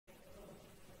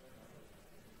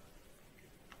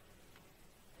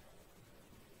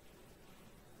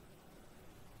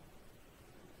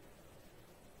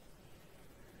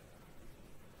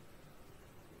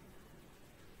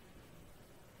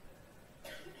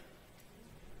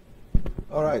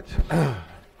All right.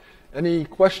 Any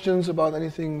questions about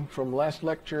anything from last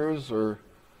lectures or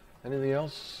anything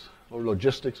else? Or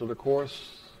logistics of the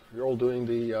course? You're all doing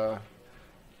the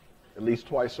at least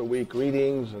twice a week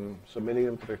readings and submitting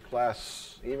them to the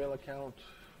class email account,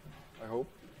 I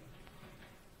hope.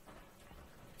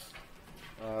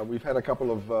 We've had a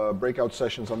couple of breakout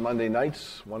sessions on Monday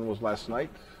nights. One was last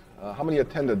night. How many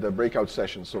attended the breakout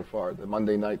sessions so far, the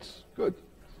Monday nights? Good.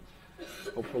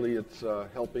 Hopefully it's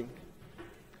helping.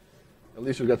 At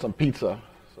least you got some pizza,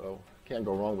 so can't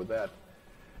go wrong with that.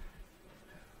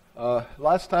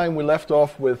 Last time we left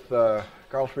off with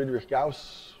Carl Friedrich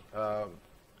Gauss,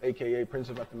 aka Prince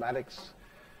of Mathematics.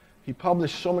 He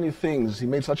published so many things. He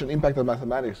made such an impact on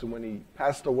mathematics, and when he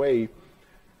passed away,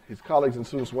 his colleagues and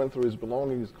students went through his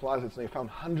belongings, his closets, and they found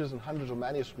hundreds and hundreds of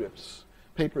manuscripts,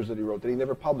 papers that he wrote that he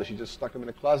never published. He just stuck them in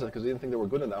a closet because he didn't think they were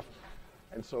good enough.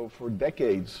 And so for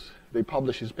decades, they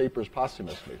published his papers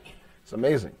posthumously. It's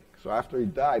amazing. So after he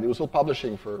died, he was still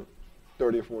publishing for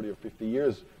 30 or 40 or 50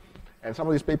 years. And some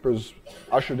of these papers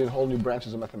ushered in whole new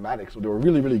branches of mathematics. So they were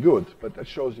really, really good. But that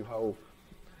shows you how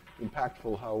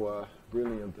impactful, how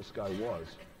brilliant this guy was.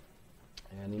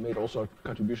 And he made also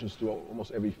contributions to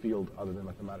almost every field other than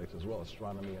mathematics as well,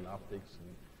 astronomy and optics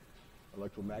and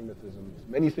electromagnetism.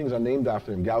 Many things are named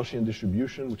after him. Gaussian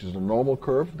distribution, which is the normal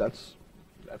curve, that's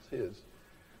his.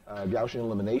 Gaussian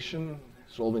elimination,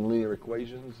 solving linear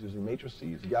equations using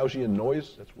matrices. Gaussian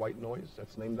noise, that's white noise,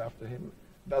 that's named after him.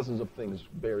 Dozens of things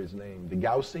bear his name.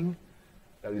 Degaussing,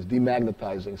 that is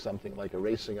demagnetizing something like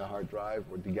erasing a hard drive,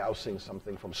 or degaussing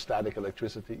something from static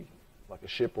electricity, like a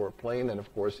ship or a plane. And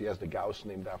of course, he has the Gauss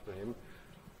named after him,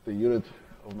 the unit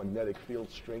of magnetic field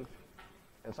strength.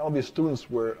 And some of his students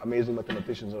were amazing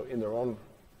mathematicians in their own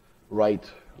right,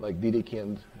 like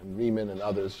Dedekind and Riemann and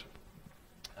others.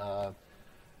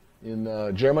 In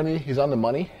Germany, he's on the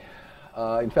money.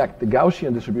 In fact, the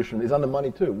Gaussian distribution is on the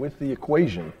money too, with the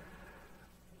equation,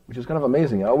 which is kind of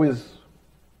amazing. I always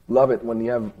love it when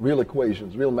you have real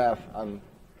equations, real math on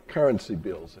currency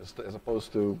bills, as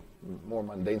opposed to more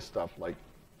mundane stuff like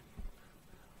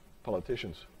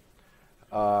politicians.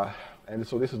 And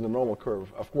so this is the normal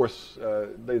curve. Of course,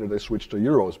 later they switched to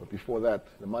euros, but before that,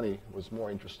 the money was more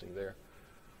interesting there.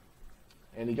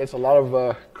 And he gets a lot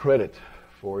of credit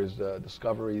for his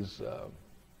discoveries,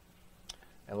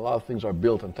 and a lot of things are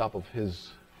built on top of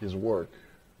his work.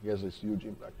 He has this huge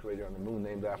impact crater on the moon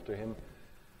named after him.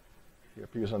 He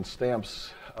appears on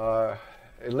stamps. A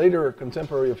later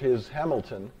contemporary of his,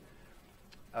 Hamilton,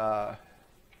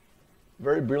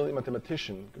 very brilliant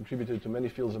mathematician, contributed to many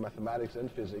fields of mathematics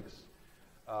and physics,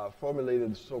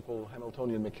 formulated so-called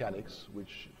Hamiltonian mechanics,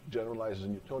 which generalizes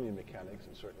Newtonian mechanics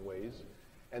in certain ways,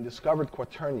 and discovered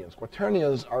quaternions.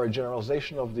 Quaternions are a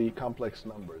generalization of the complex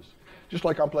numbers, just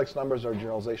like complex numbers are a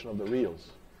generalization of the reals.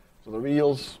 So the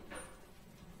reals,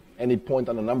 any point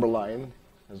on the number line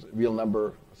has a real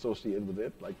number associated with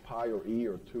it, like pi or e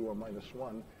or 2 or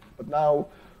 -1. But now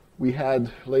we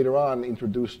had later on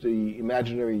introduced the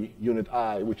imaginary unit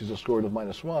I, which is the square root of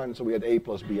 -1, so we had a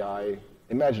plus bi,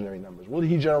 imaginary numbers. Well,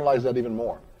 he generalized that even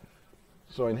more.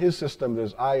 So in his system,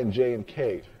 there's I and j and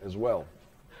k as well.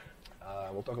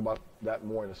 We'll talk about that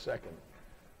more in a second.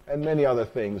 And many other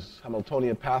things,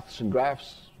 Hamiltonian paths and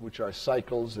graphs, which are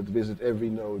cycles that visit every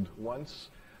node once.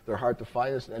 They're hard to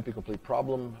find. It's an NP-complete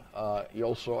problem. He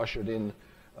also ushered in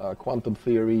quantum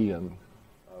theory and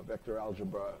vector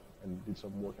algebra and did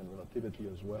some work on relativity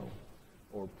as well,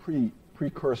 or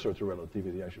precursor to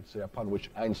relativity, I should say, upon which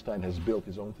Einstein has built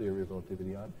his own theory of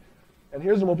relativity on. And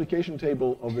here's the multiplication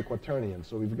table of the quaternion.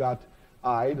 So we've got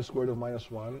I, the square root of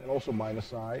 -1, and also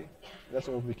minus I. That's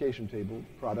a multiplication table,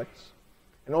 products.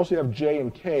 And also you have j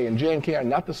and k are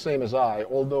not the same as I,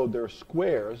 although their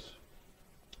squares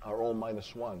are all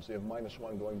 -1. So you have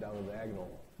 -1 going down the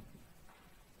diagonal.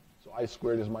 So I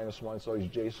squared is -1, so is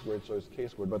j squared, so is k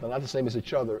squared. But they're not the same as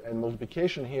each other. And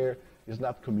multiplication here is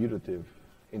not commutative,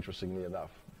 interestingly enough.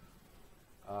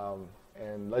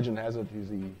 And legend has it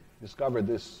he discovered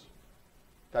this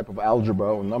type of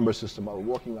algebra or number system while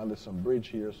walking under some bridge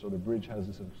here. So the bridge has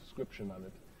this inscription on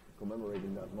it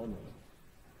commemorating that moment.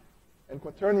 And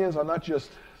quaternions are not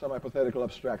just some hypothetical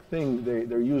abstract thing.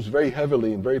 They're used very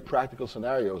heavily in very practical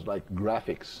scenarios like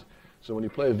graphics. So when you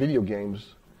play video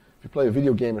games, if you play a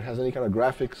video game that has any kind of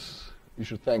graphics, you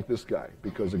should thank this guy,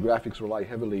 because the graphics rely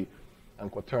heavily on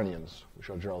quaternions, which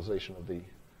are generalization of the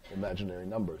imaginary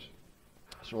numbers.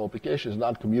 So multiplication is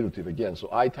not commutative again. So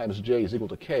I times j is equal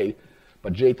to k,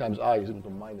 but j times I is equal to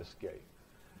minus k.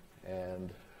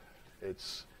 And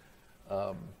it's,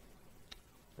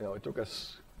 it took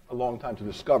us a long time to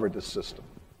discover this system,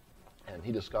 and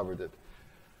he discovered it.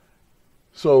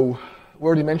 So We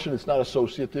already mentioned it's not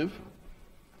associative,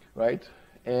 right?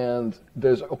 And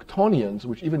there's octonions,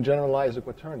 which even generalize the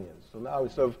quaternions. So now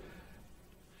instead of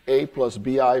A plus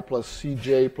BI plus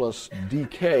CJ plus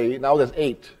DK, now there's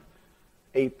eight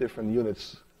different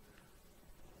units,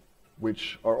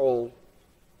 which are all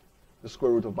the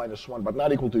square root of -1, but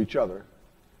not equal to each other.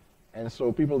 And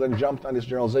so people then jumped on this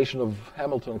generalization of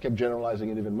Hamilton and kept generalizing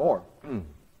it even more.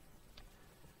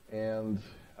 And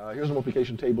here's a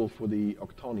multiplication table for the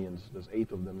octonions. There's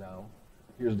 8 of them now.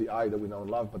 Here's the I that we know and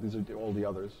love, but these are all the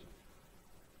others.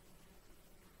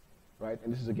 Right?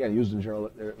 And this is, again, used in general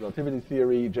relativity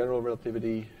theory, general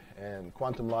relativity, and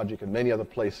quantum logic, and many other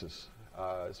places.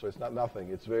 So it's not nothing.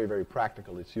 It's very, very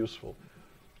practical. It's useful.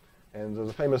 And there's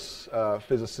a famous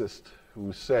physicist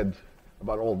who said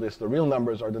about all this, the real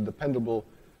numbers are the dependable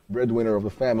breadwinner of the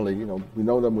family. You know, we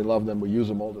know them, we love them, we use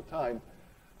them all the time.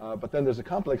 But then there's a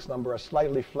complex number, a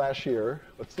slightly flashier,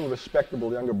 but still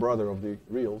respectable younger brother of the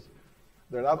reals.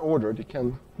 They're not ordered. You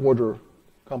can't order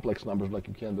complex numbers like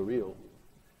you can the real.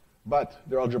 But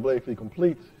they're algebraically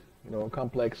complete. You know, a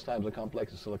complex times a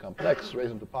complex is still a complex. Raise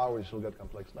them to power, you still get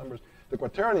complex numbers. The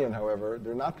quaternion, however,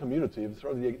 they're not commutative.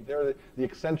 They're the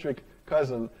eccentric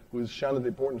cousin who's shunned at the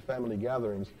important family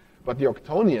gatherings. But the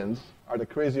octonions are the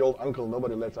crazy old uncle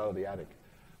nobody lets out of the attic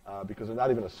because they're not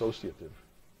even associative.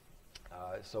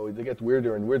 So they get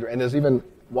weirder and weirder. And there's even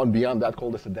one beyond that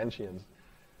called the sedentians.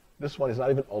 This one is not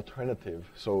even alternative.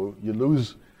 So you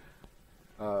lose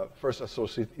first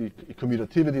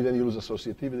commutativity, then you lose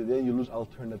associativity, then you lose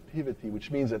alternativity, which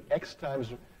means that x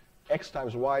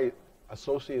times y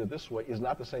associated this way is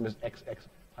not the same as x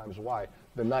times y.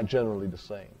 They're not generally the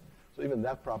same. So even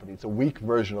that property, it's a weak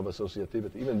version of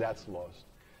associativity. Even that's lost.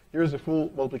 Here's the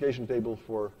full multiplication table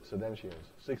for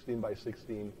sedentians, 16 by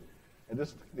 16. And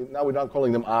this, now we're not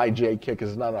calling them I, J, K, because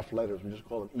it's not enough letters. We just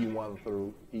call them E1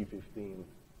 through E15, you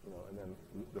know, and then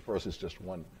the first is just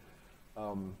 1.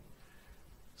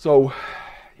 So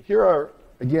here are,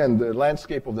 again, the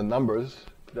landscape of the numbers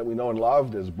that we know and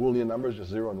love. There's Boolean numbers, just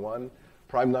 0 and 1,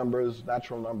 prime numbers,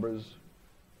 natural numbers,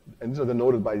 and these are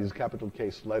denoted by these capital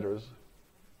case letters.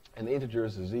 And the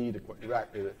integers, the z,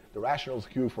 the rationals,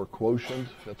 q for quotient,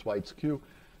 that's why it's q.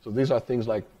 So these are things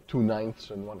like 2/9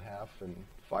 and 1/2 and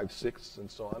 5/6 and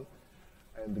so on.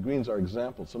 And the greens are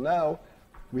examples. So now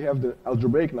we have the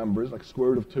algebraic numbers like square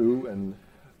root of 2 and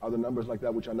other numbers like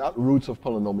that, which are not roots of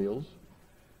polynomials.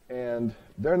 And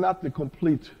they're not the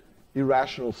complete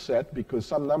irrational set because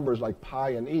some numbers like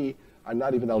pi and e are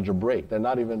not even algebraic. They're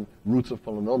not even roots of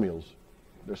polynomials.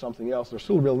 They're something else. They're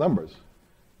still real numbers.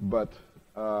 But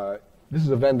this is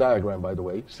a Venn diagram, by the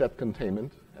way, set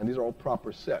containment. And these are all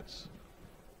proper sets.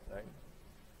 Right?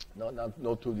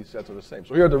 No two of these sets are the same.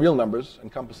 So here are the real numbers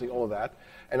encompassing all of that.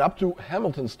 And up to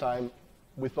Hamilton's time,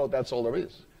 we thought that's all there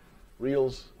is.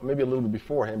 Reals, maybe a little bit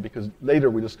before him, because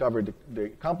later we discovered the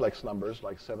complex numbers,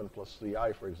 like 7 plus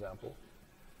 3i, for example.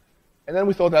 And then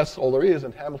we thought that's all there is,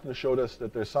 and Hamilton showed us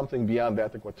that there's something beyond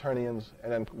that, the quaternions,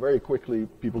 and then very quickly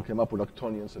people came up with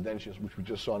octonions, sedentians, which we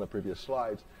just saw in the previous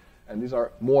slides. And these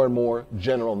are more and more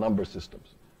general number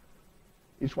systems.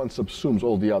 Each one subsumes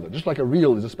all the other. Just like a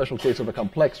real is a special case of a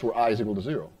complex where I is equal to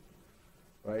 0,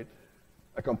 right?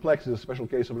 A complex is a special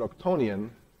case of an octonion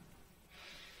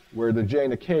where the j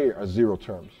and the k are 0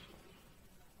 terms.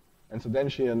 And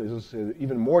sedentian is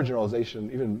even more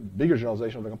generalization, even bigger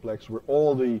generalization of the complex where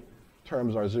all the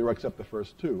terms are 0 except the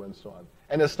first 2 and so on.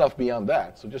 And there's stuff beyond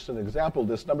that. So just an example,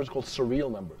 this number is called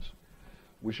surreal numbers,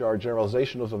 which are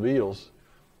generalizations of the reals,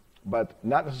 but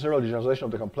not necessarily generalization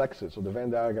of the complexes. So the Venn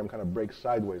diagram kind of breaks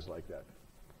sideways like that.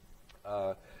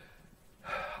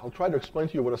 I'll try to explain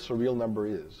to you what a surreal number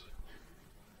is.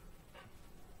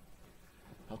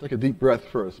 I'll take a deep breath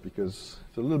first because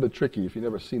it's a little bit tricky if you've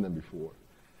never seen them before.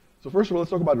 So first of all,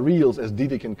 let's talk about reals as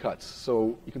Dedekind cuts.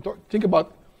 So you can think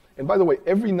about, and by the way,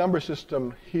 every number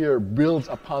system here builds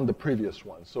upon the previous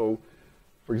one. So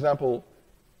for example,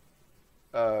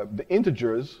 the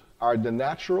integers are the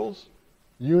naturals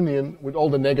union with all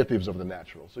the negatives of the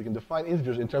natural. So you can define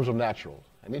integers in terms of natural.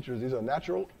 And integers, these are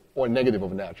natural or negative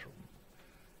of a natural.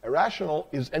 A rational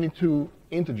is any two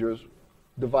integers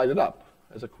divided up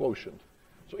as a quotient.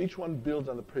 So each one builds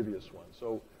on the previous one.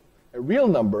 So a real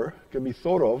number can be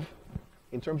thought of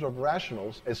in terms of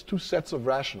rationals as two sets of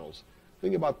rationals.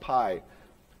 Think about pi.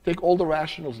 Take all the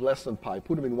rationals less than pi,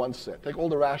 put them in one set. Take all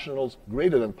the rationals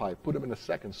greater than pi, put them in a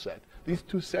second set. These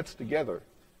two sets together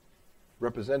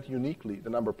represent uniquely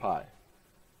the number pi.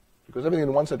 Because everything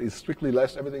in one set is strictly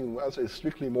less, everything in one set is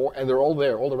strictly more, and they're all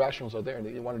there. All the rationals are there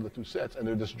in one of the two sets, and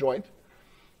they're disjoint.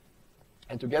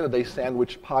 And together they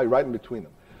sandwich pi right in between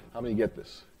them. How many get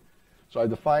this? So I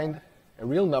defined a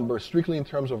real number strictly in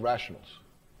terms of rationals.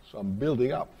 So I'm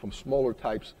building up from smaller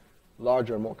types,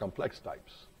 larger and more complex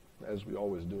types, as we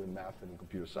always do in math and in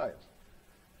computer science.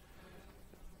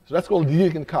 So that's called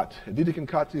Didactic cut. A Didactic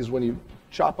cut is when you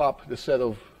chop up the set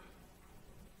of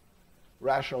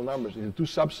rational numbers into two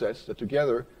subsets that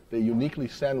together they uniquely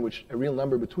sandwich a real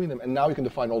number between them, and now you can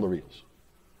define all the reals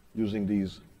using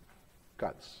these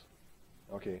cuts.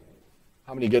 Okay,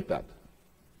 how many get that?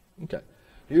 Okay,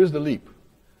 here's the leap.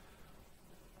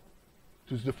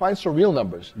 To define some real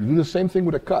numbers, you do the same thing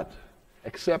with a cut,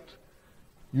 except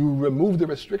you remove the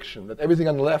restriction that everything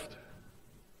on the left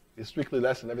is strictly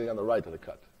less than everything on the right of the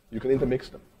cut. You can intermix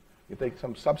them. You take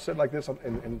some subset like this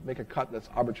and make a cut that's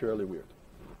arbitrarily weird.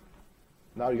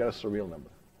 Now you got a surreal number.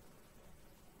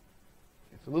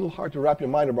 It's a little hard to wrap your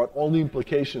mind about all the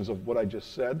implications of what I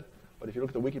just said, but if you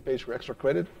look at the wiki page for extra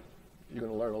credit, you're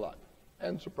going to learn a lot.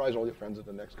 And surprise all your friends at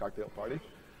the next cocktail party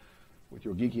with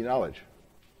your geeky knowledge.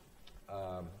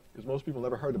 Because most people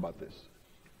never heard about this.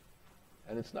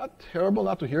 And it's not terrible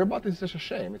not to hear about this, it's just a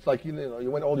shame. It's like, you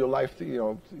went all your life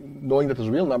knowing that there's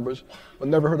real numbers, but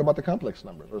never heard about the complex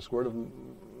numbers, or square root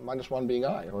of -1 being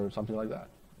I, or something like that.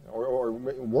 Or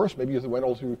worse, maybe you went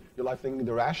all through your life thinking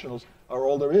the rationals are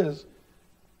all there is,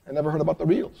 and never heard about the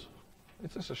reals.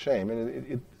 It's just a shame, and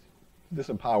it's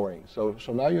disempowering. So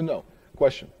now you know.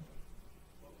 Question?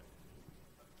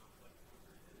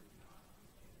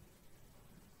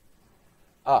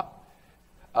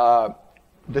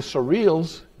 The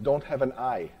surreals don't have an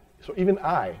I. So even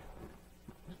I,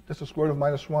 that's the square root of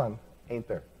 -1, ain't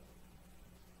there.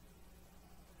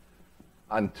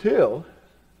 Until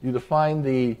you define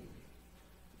the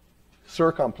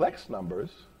surcomplex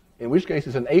numbers, in which case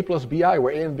it's an A plus BI,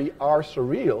 where A and B are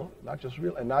surreal, not just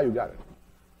real, and now you got it.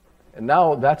 And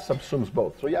now that subsumes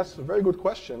both. So yes, a very good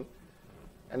question.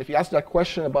 And if you asked that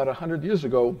question about 100 years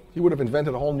ago, he would have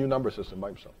invented a whole new number system by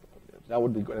himself. That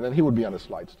would be good. And then he would be on the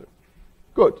slides too.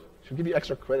 Good. Should give you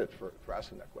extra credit for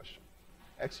asking that question.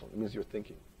 Excellent. It means you're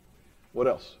thinking. What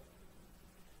else?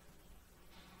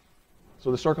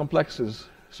 So the surcomplexes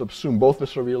subsume both the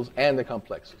surreals and the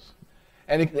complexes.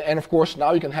 And of course,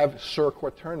 now you can have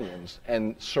surquaternions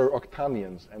and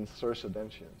suroctanions and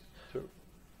sursedentians too.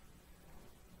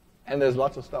 And there's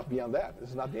lots of stuff beyond that. This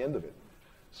is not the end of it.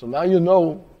 So now you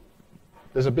know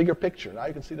there's a bigger picture. Now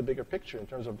you can see the bigger picture in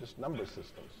terms of just number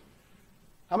systems.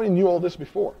 How many knew all this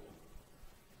before?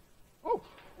 Oh,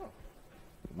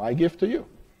 my gift to you.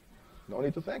 No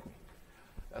need to thank me.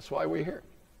 That's why we're here.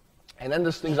 And then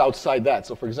there's things outside that.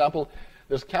 So for example,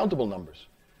 there's countable numbers.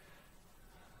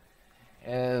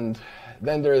 And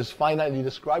then there's finitely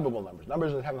describable numbers,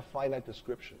 numbers that have a finite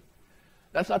description.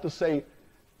 That's not to say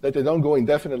that they don't go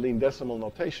indefinitely in decimal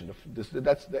notation.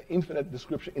 That's the infinite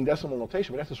description in decimal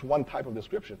notation, but that's just one type of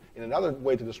description. And another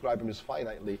way to describe them is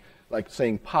finitely, like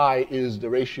saying pi is the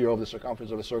ratio of the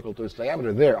circumference of a circle to its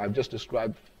diameter. There, I've just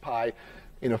described pi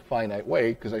in a finite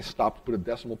way because I stopped, put a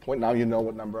decimal point. Now you know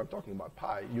what number I'm talking about,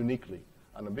 pi, uniquely,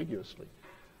 unambiguously.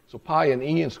 So pi and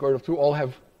e and square root of 2 all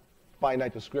have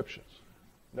finite descriptions.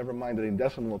 Never mind that in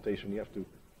decimal notation you have to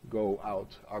go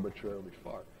out arbitrarily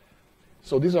far.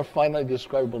 So these are finitely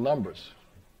describable numbers.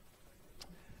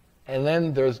 And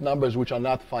then there's numbers which are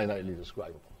not finitely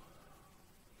describable.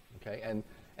 Okay?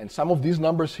 And some of these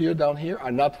numbers here, down here,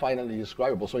 are not finitely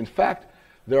describable. So in fact,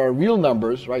 there are real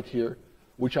numbers right here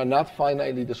which are not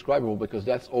finitely describable because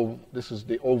this is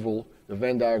the oval, the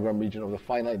Venn diagram region of the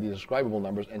finitely describable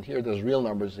numbers. And here there's real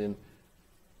numbers in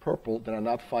purple that are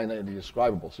not finitely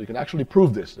describable. So you can actually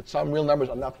prove this, that some real numbers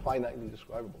are not finitely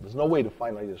describable. There's no way to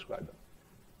finitely describe them.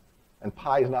 And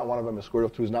pi is not one of them, and square root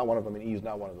of 2 is not one of them, and e is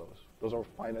not one of those. Those are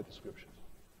finite descriptions.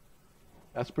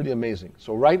 That's pretty amazing.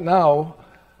 So right now,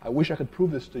 I wish I could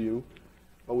prove this to you,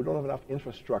 but we don't have enough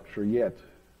infrastructure yet.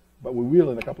 But we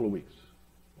will in a couple of weeks,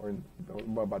 or in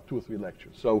about 2 or 3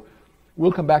 lectures. So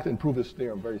we'll come back and prove this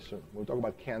theorem very soon. We'll talk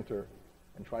about Cantor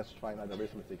and transfinite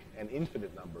arithmetic and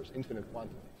infinite numbers, infinite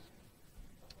quantities,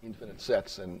 infinite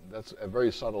sets, and that's a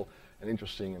very subtle and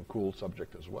interesting and cool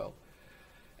subject as well.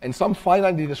 And some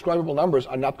finitely describable numbers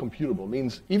are not computable. It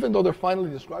means even though they're finitely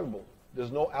describable,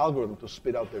 there's no algorithm to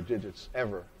spit out their digits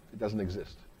ever. It doesn't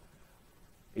exist.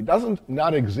 It doesn't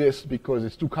not exist because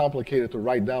it's too complicated to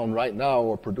write down right now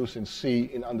or produce in C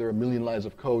in under 1 million lines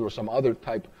of code or some other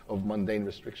type of mundane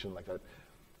restriction like that.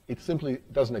 It simply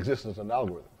doesn't exist as an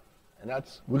algorithm. And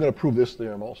we're going to prove this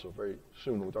theorem also very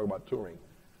soon when we talk about Turing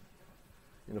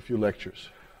in a few lectures.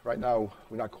 Right now,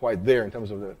 we're not quite there in terms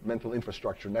of the mental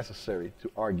infrastructure necessary to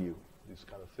argue these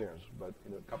kind of theorems, but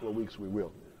in a couple of weeks we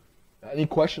will. Any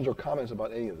questions or comments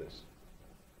about any of this?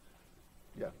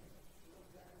 Yeah.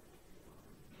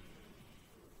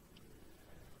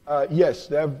 Yes,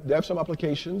 they have some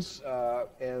applications,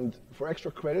 and for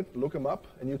extra credit, look them up,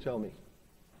 and you tell me.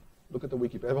 Look at the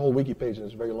wiki. They have a whole wiki page, and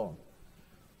it's very long.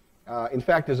 In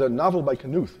fact, there's a novel by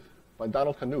Knuth, by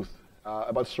Donald Knuth,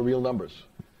 about surreal numbers.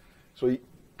 So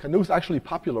Knuth actually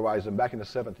popularized them back in the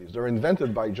 70s. They're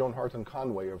invented by Joan Horton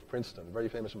Conway of Princeton, a very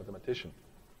famous mathematician.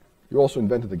 He also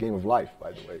invented the game of life,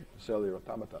 by the way, cellular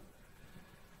automata.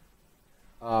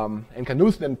 And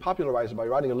Knuth then popularized it by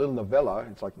writing a little novella.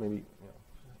 It's like maybe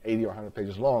 80 or 100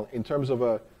 pages long, in terms of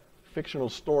a fictional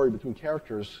story between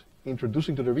characters,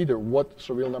 introducing to the reader what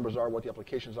surreal numbers are, what the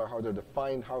applications are, how they're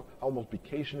defined, how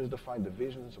multiplication is defined,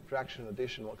 division, subtraction,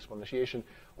 addition, exponentiation.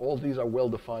 All these are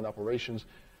well-defined operations.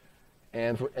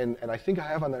 And I think I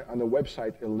have on the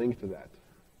website a link to that.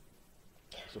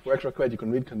 So for extra credit, you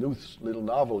can read Knuth's little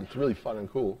novel. It's really fun and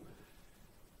cool,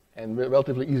 and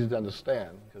relatively easy to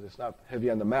understand, because it's not heavy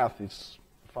on the math. It's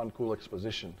fun, cool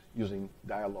exposition using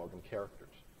dialogue and characters.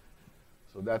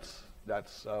 So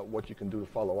that's what you can do to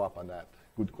follow up on that.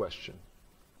 Good question.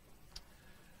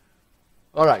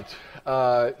 All right.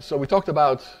 So we talking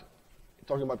about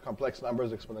complex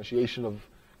numbers, exponentiation of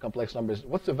complex numbers.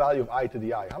 What's the value of I to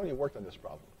the I? How many worked on this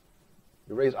problem?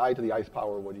 You raise I to the i's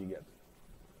power, what do you get?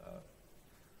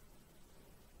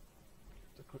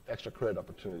 It's an extra credit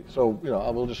opportunity. So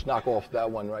I will just knock off that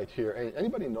one right here.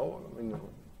 Anybody know? I mean,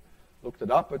 looked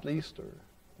it up at least, or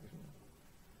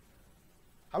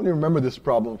how many remember this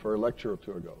problem for a lecture or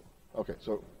two ago? Okay,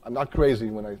 so I'm not crazy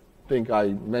when I think I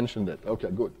mentioned it. Okay,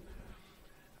 good.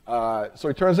 So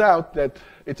it turns out that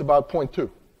it's about 0.2.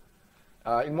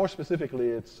 And more specifically,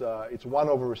 it's 1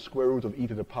 over square root of e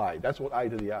to the pi. That's what I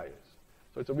to the I is.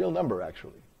 So it's a real number,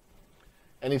 actually.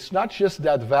 And it's not just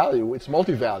that value, it's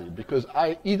multi-valued, because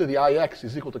e to the ix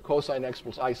is equal to cosine x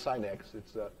plus I sine x.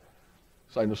 It's a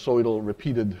sinusoidal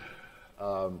repeated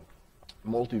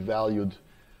multi-valued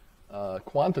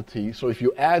quantity. So if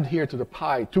you add here to the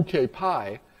pi 2k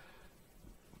pi,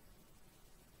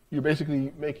 you're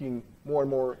basically making more and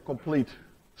more complete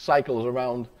cycles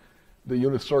around the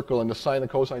unit circle, and the sine and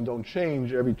cosine don't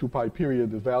change every 2 pi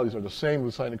period. The values are the same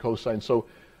with sine and cosine. So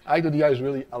I to the I is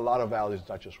really a lot of values. It's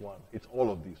not just one. It's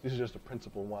all of these. This is just the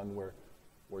principal one where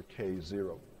k is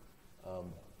 0.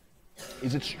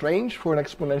 Is it strange for an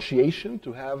exponentiation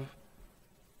to have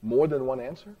more than one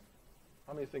answer?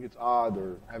 How many think it's odd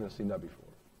or haven't seen that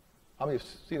before? How many have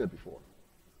seen it before?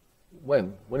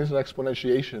 When? When does an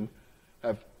exponentiation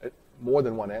have more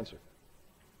than one answer?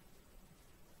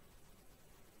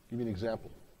 Give me an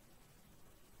example.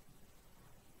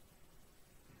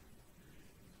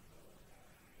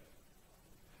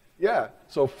 Yeah,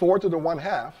 so 4 to the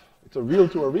 1/2, it's a real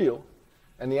to a real,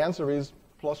 and the answer is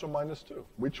plus or minus 2.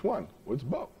 Which one? Well, it's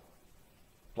both.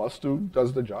 Plus 2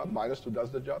 does the job, minus 2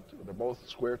 does the job too. They're both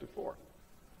square root of 4.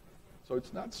 So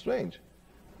it's not strange.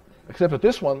 Except that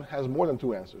this one has more than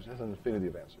 2 answers. It has an infinity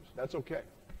of answers. That's okay.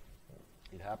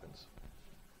 It happens.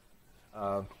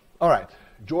 All right.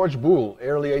 George Boole,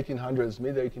 early 1800s,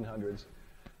 mid 1800s,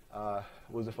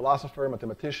 was a philosopher,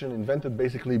 mathematician, invented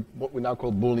basically what we now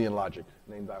call Boolean logic,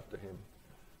 named after him.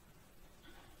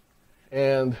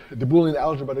 And the Boolean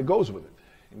algebra that goes with it,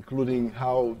 including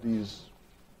how these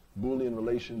Boolean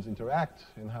relations interact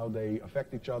and how they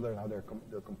affect each other and how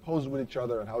they're composed with each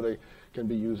other and how they can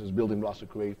be used as building blocks to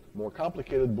create more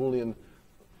complicated Boolean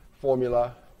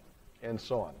formula and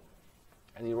so on.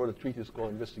 And he wrote a treatise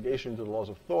called Investigation into the Laws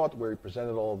of Thought, where he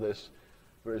presented all this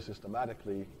very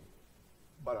systematically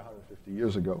about 150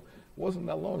 years ago. It wasn't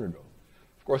that long ago.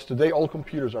 Of course, today all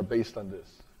computers are based on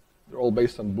this. They're all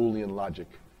based on Boolean logic,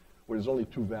 where there's only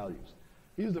 2 values.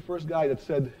 He's the first guy that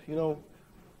said,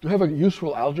 to have a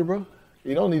useful algebra,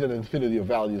 you don't need an infinity of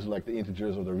values like the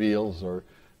integers or the reals or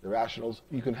the rationals.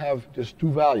 You can have just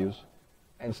 2 values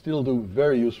and still do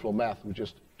very useful math with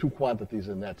just 2 quantities,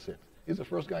 and that's it. He's the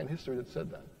first guy in history that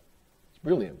said that. It's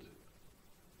brilliant.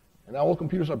 And now all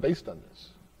computers are based on this.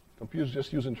 Computers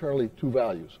just use internally 2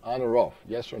 values, on or off,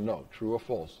 yes or no, true or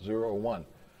false, 0 or 1.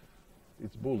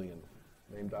 It's Boolean,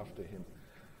 named after him.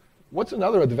 What's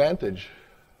another advantage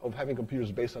of having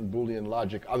computers based on Boolean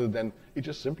logic other than it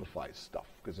just simplifies stuff,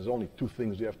 because there's only 2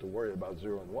 things you have to worry about,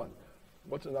 0 and 1.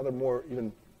 What's another more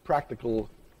even practical,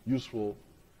 useful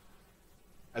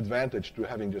advantage to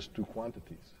having just 2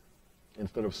 quantities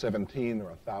instead of 17 or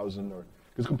 1,000?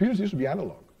 Because computers used to be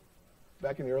analog.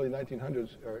 Back in the early 1900s,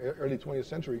 or early 20th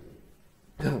century,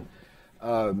 you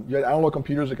had analog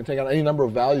computers that can take on any number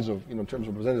of values in terms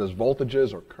of presented as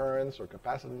voltages or currents or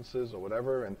capacitances or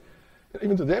whatever. And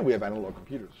even today we have analog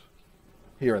computers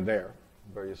here and there,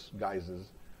 various guises.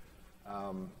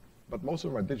 But most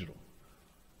of them are digital.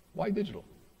 Why digital?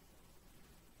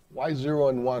 Why 0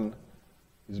 and 1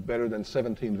 is better than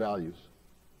 17 values.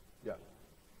 Yeah.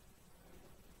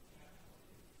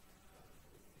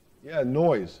 Yeah,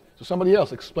 noise. So somebody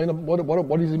else, explain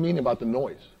what does he mean about the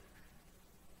noise?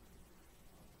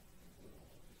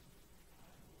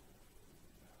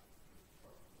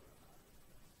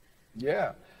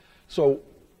 Yeah. So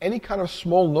any kind of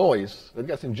small noise that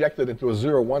gets injected into a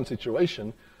 0-1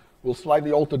 situation will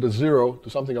slightly alter the 0 to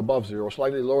something above 0, or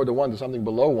slightly lower the 1 to something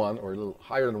below 1, or a little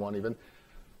higher than 1 even.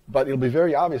 But it'll be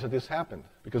very obvious that this happened,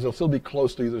 because it'll still be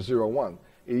close to either 0 or 1.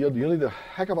 You need a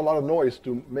heck of a lot of noise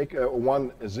to make a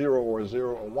 1 a 0 or a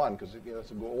 0 a 1, because it has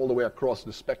to go all the way across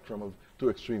the spectrum of two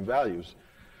extreme values.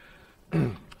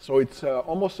 So it's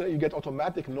almost you get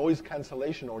automatic noise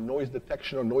cancellation or noise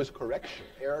detection or noise correction,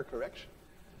 error correction.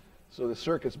 So the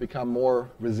circuits become more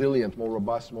resilient, more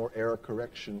robust, more error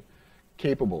correction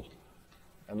capable,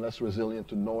 and less resilient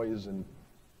to noise and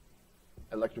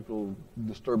electrical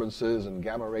disturbances and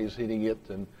gamma rays hitting it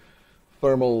and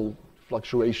thermal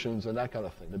fluctuations and that kind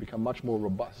of thing. They become much more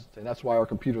robust, and that's why our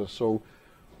computers are so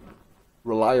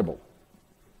reliable.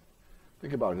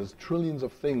 Think about it. There's trillions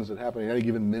of things that happen in any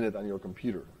given minute on your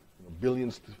computer,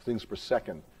 billions of things per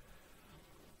second,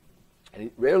 and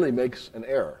it rarely makes an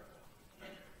error.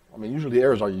 I mean, usually the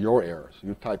errors are your errors.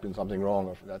 You type in something wrong,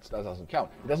 or that doesn't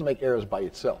count. It doesn't make errors by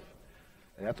itself,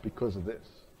 and that's because of this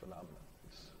phenomenon.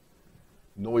 It's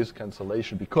noise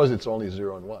cancellation, because it's only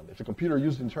 0 and 1. If the computer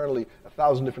used internally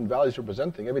 1,000 different values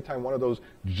representing, every time one of those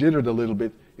jittered a little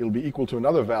bit, it'll be equal to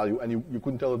another value, and you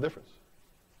couldn't tell the difference.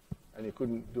 And you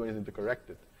couldn't do anything to correct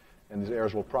it. And these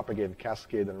errors will propagate and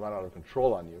cascade and run out of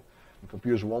control on you. And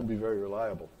computers won't be very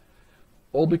reliable.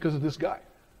 All because of this guy.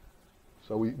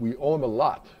 So we owe him a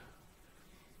lot.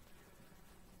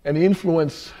 And he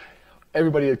influenced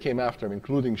everybody that came after him,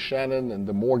 including Shannon and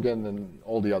De Morgan and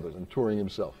all the others, and Turing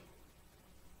himself.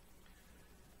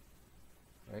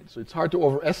 Right? So it's hard to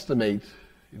overestimate,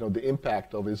 the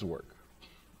impact of his work.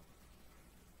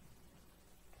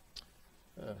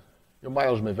 Your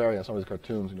mileage may vary on some of these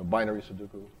cartoons. Binary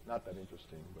Sudoku, not that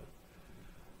interesting, but.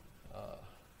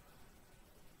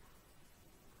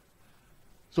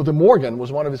 So De Morgan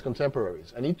was one of his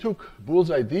contemporaries, and he took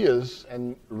Boole's ideas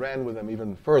and ran with them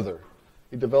even further.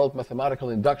 He developed mathematical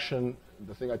induction,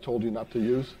 the thing I told you not to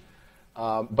use,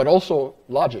 but also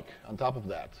logic on top of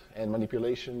that, and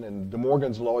manipulation, and De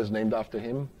Morgan's law is named after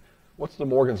him. What's De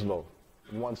Morgan's law?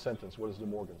 In one sentence, what is De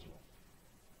Morgan's law?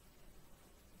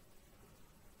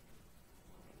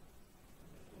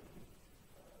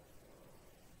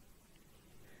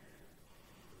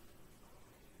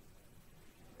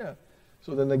 Yeah.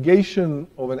 So the negation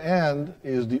of an and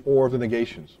is the or of the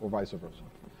negations, or vice versa.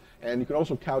 And you can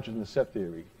also couch it in the set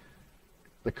theory.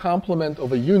 The complement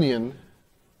of a union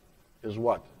is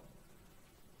what?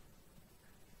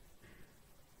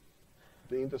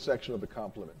 The intersection of the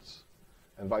complements,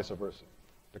 and vice versa.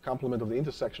 The complement of the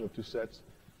intersection of two sets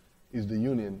is the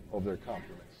union of their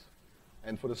complements.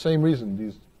 And for the same reason,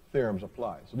 these theorems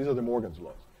apply. So these are De Morgan's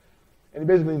laws. And he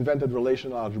basically invented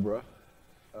relational algebra,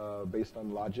 based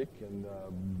on logic and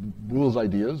Boole's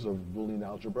ideas of Boolean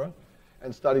algebra,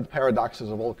 and studied paradoxes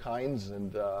of all kinds.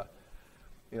 And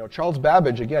Charles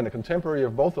Babbage, again, a contemporary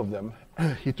of both of them,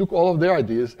 he took all of their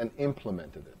ideas and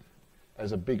implemented it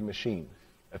as a big machine,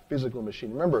 a physical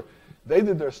machine. Remember, they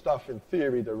did their stuff in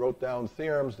theory. They wrote down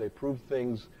theorems. They proved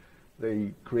things.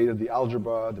 They created the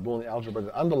algebra, the Boolean algebra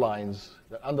that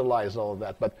underlies all of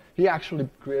that. But he actually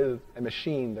created a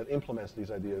machine that implements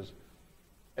these ideas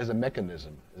as a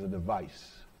mechanism, as a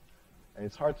device. And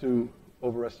it's hard to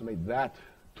overestimate that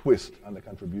twist on the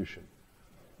contribution.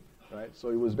 Right? So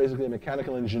he was basically a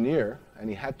mechanical engineer, and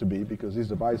he had to be, because these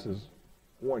devices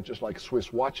weren't just like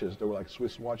Swiss watches. They were like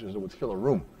Swiss watches that would fill a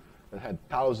room that had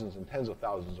thousands and tens of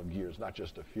thousands of gears, not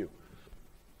just a few.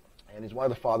 And he's one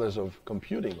of the fathers of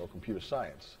computing, or computer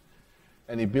science.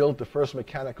 And he built the first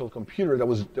mechanical computer that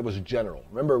was general.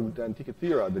 Remember the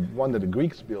Antikythera, the one that the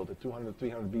Greeks built at 200,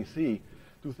 300 BC,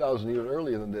 2,000 years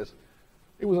earlier than this.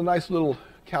 It was a nice little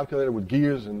calculator with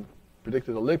gears and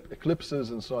predicted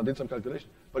eclipses and so on, did some calculation.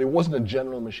 But it wasn't a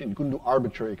general machine. You couldn't do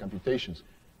arbitrary computations.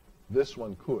 This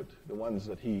one could, the ones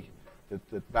that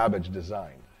Babbage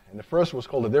designed. And the first was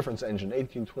called the difference engine,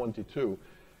 1822.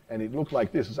 And it looked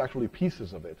like this. It's actually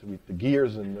pieces of it, with the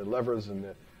gears and the levers and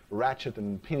the ratchet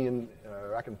and pinion,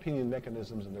 rack and pinion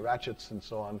mechanisms and the ratchets and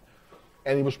so on.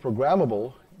 And it was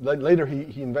programmable. Later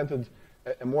he invented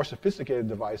a more sophisticated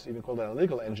device, even called an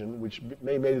analytical engine, which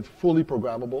made it fully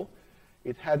programmable.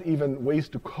 It had even ways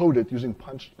to code it using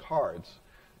punched cards.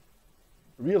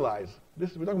 Realize, we're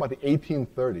talking about the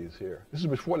 1830s here. This is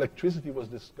before electricity was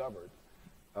discovered.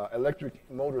 Electric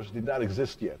motors did not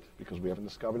exist yet, because we haven't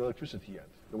discovered electricity yet.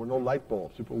 There were no light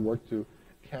bulbs. People worked to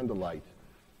candlelight.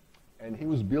 And he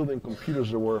was building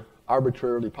computers that were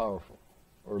arbitrarily powerful,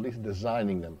 or at least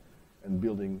designing them and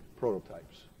building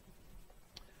prototypes.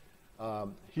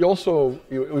 He was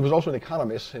also an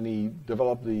economist, and he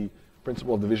developed the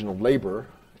principle of division of labor,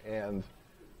 and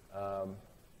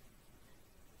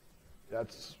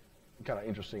that's kind of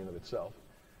interesting in of itself.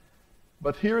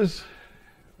 But here's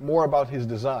more about his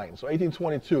design. So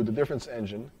 1822, the difference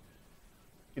engine,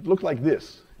 it looked like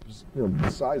this. It was, the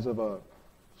size of a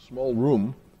small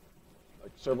room,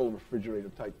 like several refrigerator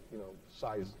type,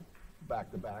 size back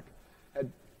to back.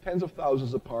 Had tens of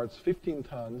thousands of parts, 15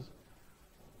 tons,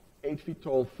 8 feet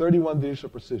tall, 31 digits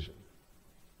of precision,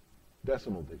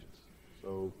 decimal digits.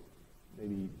 So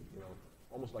maybe,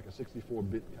 almost like a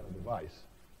 64-bit kind of device.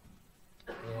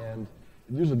 And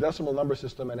it used a decimal number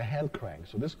system and a hand crank.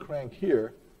 So this crank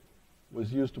here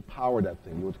was used to power that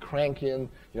thing. You would crank in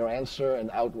your answer,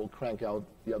 and out will crank out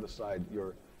the other side.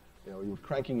 You would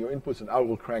cranking your inputs, and out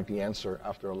will crank the answer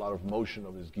after a lot of motion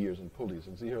of his gears and pulleys.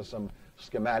 And so here are some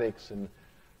schematics and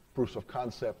proofs of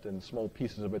concept and small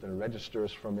pieces of it and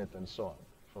registers from it and so on,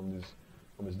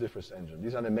 from his difference engine.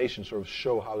 These animations sort of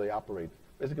show how they operate,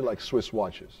 basically like Swiss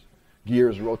watches,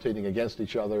 gears rotating against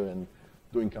each other and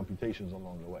doing computations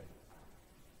along the way.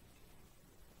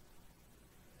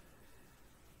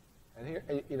 And here,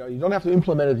 you don't have to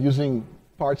implement it using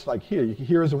parts like here.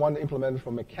 Here is the one implemented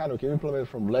from Meccano. You can implement it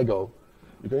from Lego.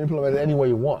 You can implement it any way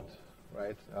you want,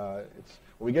 right?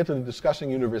 When we get to the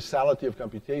discussing universality of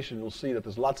computation, you'll see that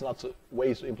there's lots and lots of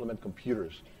ways to implement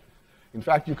computers. In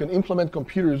fact, you can implement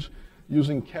computers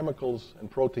using chemicals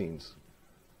and proteins.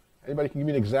 Anybody can give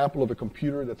me an example of a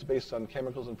computer that's based on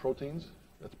chemicals and proteins?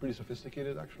 That's pretty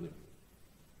sophisticated, actually.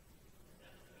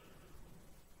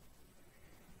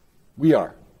 We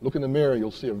are. Look in the mirror,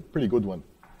 you'll see a pretty good one.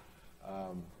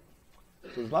 So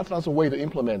there's lots and lots of ways to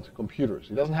implement computers.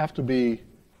 It doesn't have to be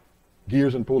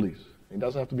gears and pulleys. It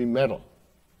doesn't have to be metal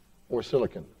or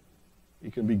silicon.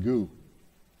 It can be goo,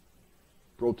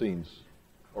 proteins,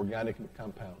 organic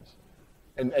compounds,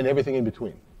 and everything in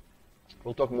between.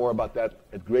 We'll talk more about that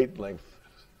at great length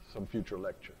some future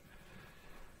lecture.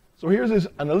 So here's this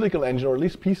analytical engine, or at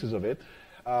least pieces of it.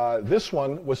 This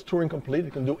one was Turing complete.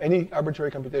 It can do any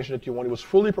arbitrary computation that you want. It was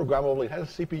fully programmable. It had a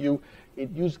CPU. It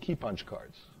used key punch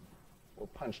cards, or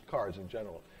punched cards in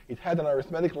general. It had an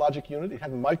arithmetic logic unit. It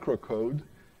had microcode.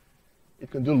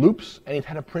 It could do loops, and it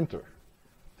had a printer.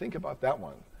 Think about that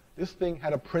one. This thing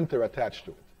had a printer attached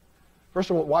to it. First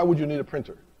of all, why would you need a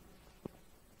printer?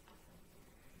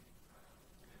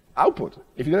 Output.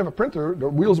 If you didn't have a printer, the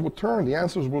wheels would turn. The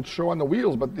answers would show on the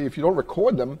wheels, but if you don't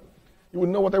record them, you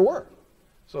wouldn't know what they were.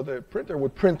 So the printer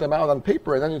would print them out on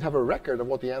paper, and then you'd have a record of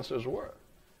what the answers were.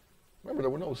 Remember, there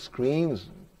were no screens,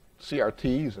 and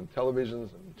CRTs, and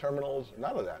televisions, and terminals,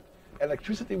 none of that.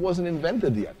 Electricity wasn't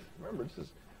invented yet. Remember, this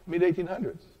is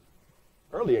mid-1800s,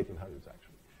 early 1800s,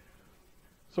 actually.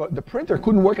 So the printer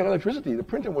couldn't work on electricity. The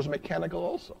printer was mechanical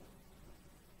also,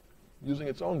 using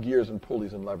its own gears and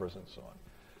pulleys and levers and so on.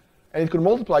 And it could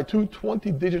multiply two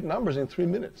 20-digit numbers in 3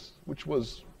 minutes, which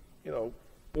was,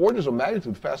 orders of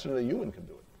magnitude faster than a human can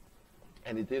do it.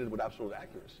 And it did it with absolute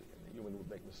accuracy, and the human would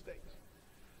make mistakes.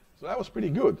 So that was pretty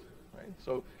good, right?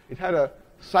 So it had a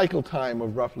cycle time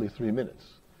of roughly 3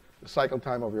 minutes. The cycle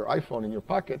time of your iPhone in your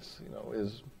pockets,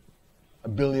 is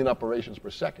 1 billion operations per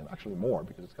second, actually more,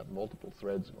 because it's got multiple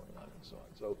threads going on and so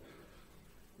on. So,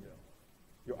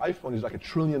 your iPhone is like 1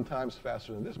 trillion times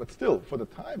faster than this, but still, for the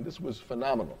time, this was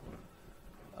phenomenal.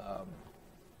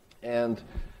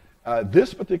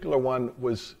 This particular one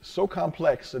was so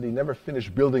complex that he never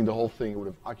finished building the whole thing. It would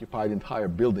have occupied entire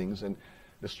buildings, and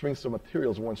the strengths of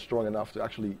materials weren't strong enough to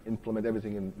actually implement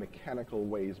everything in mechanical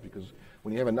ways, because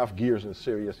when you have enough gears in a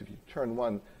series, if you turn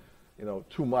one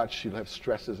too much, you'll have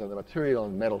stresses on the material,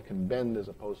 and metal can bend as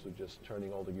opposed to just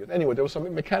turning all the gears. Anyway, there were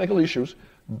some mechanical issues,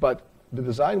 but the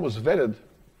design was vetted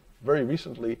very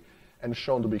recently and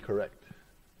shown to be correct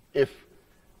if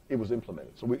it was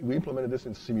implemented. So we implemented this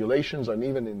in simulations and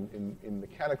even in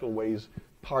mechanical ways,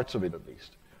 parts of it at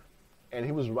least. And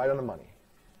he was right on the money.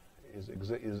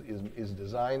 His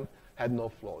design had no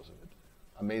flaws in it,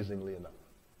 amazingly enough.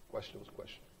 Question was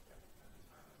question.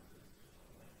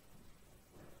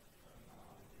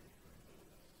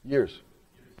 Years.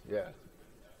 Yeah.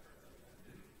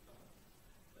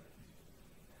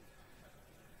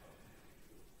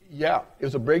 Yeah, it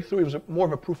was a breakthrough. It was more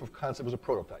of a proof of concept. It was a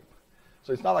prototype.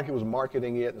 So it's not like it was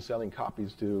marketing it and selling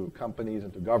copies to companies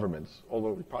and to governments,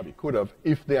 although it probably could have,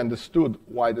 if they understood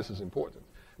why this is important.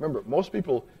 Remember, most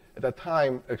people at that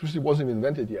time, electricity wasn't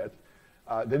invented yet.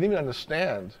 They didn't even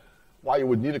understand why you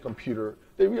would need a computer.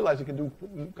 They realized it can do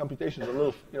computations a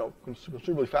little,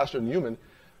 considerably faster than human,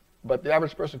 but the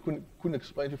average person couldn't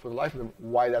explain to you for the life of them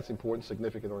why that's important,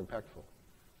 significant, or impactful.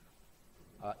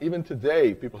 Even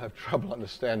today, people have trouble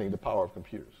understanding the power of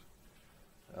computers.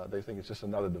 They think it's just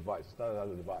another device. It's not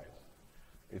another device.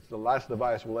 It's the last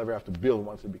device we'll ever have to build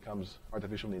once it becomes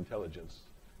artificially intelligent,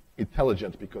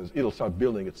 because it'll start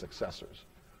building its successors.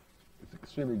 It's an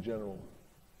extremely general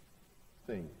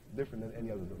thing, different than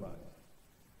any other device.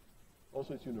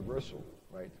 Also, it's universal,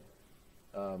 right?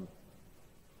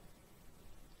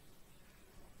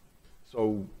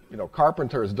 So,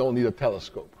 carpenters don't need a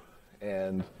telescope,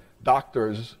 and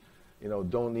doctors,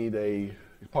 don't need a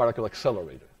particle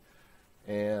accelerator,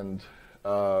 and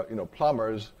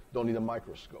plumbers don't need a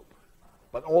microscope.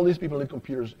 But all these people need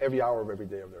computers every hour of every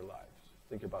day of their lives.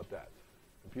 Think about that.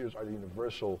 Computers are the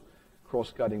universal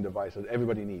cross-cutting device that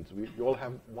everybody needs. You all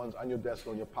have ones on your desk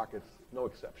or in your pockets, no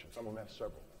exception. Some of them have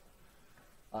several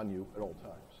on you at all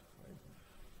times. Right?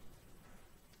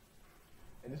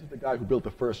 And this is the guy who built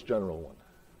the first general one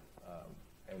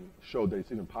and showed that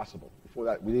it's even possible. Before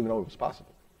that, we didn't even know it was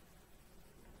possible.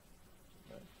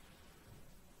 Right?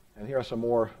 And here are some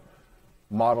more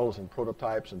models and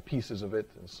prototypes and pieces of it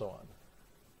and so on.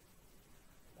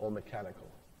 All mechanical,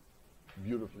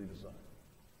 beautifully designed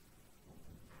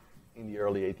in the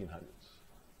early 1800s.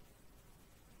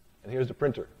 And here's the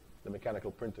printer, the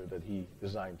mechanical printer that he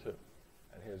designed too.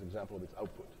 And here's an example of its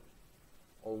output.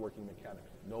 All working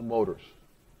mechanically. No motors,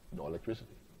 no electricity.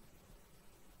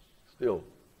 Still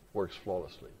works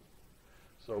flawlessly.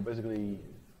 So basically,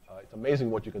 it's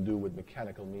amazing what you can do with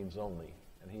mechanical means only.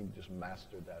 And he just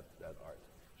mastered that art.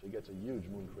 So he gets a huge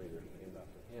moon crater named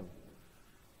after him.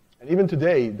 And even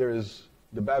today, there is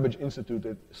the Babbage Institute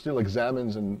that still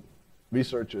examines and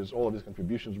researches all of his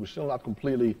contributions. We're still not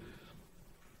completely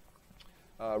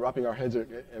wrapping our heads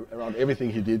around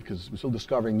everything he did, because we're still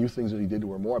discovering new things that he did that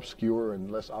were more obscure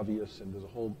and less obvious. And there's a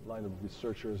whole line of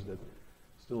researchers that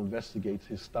still investigates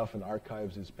his stuff and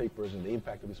archives his papers and the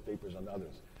impact of his papers on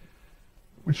others.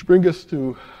 Which brings us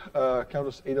to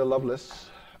Countess Ada Lovelace.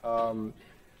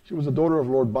 She was the daughter of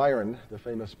Lord Byron, the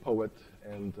famous poet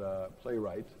and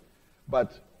playwright.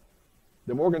 But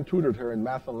De Morgan tutored her in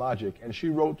math and logic, and she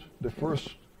wrote the first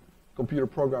computer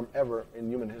program ever in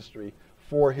human history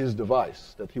for his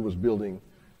device that he was building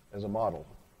as a model.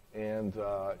 And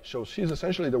so she's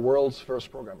essentially the world's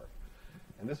first programmer.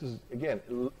 And this is, again,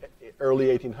 early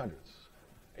 1800s,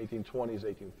 1820s,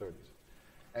 1830s.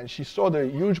 And she saw the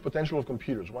huge potential of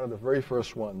computers, one of the very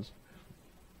first ones.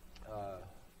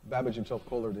 Babbage himself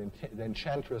called her the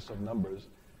enchantress of numbers,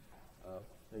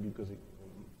 maybe because he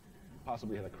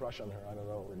possibly had a crush on her, I don't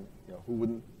know, and who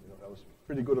wouldn't? That was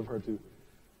pretty good of her to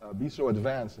be so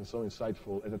advanced and so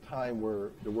insightful at a time where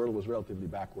the world was relatively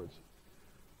backwards.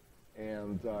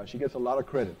 And she gets a lot of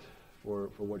credit for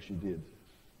what she did.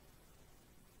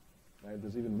 Right?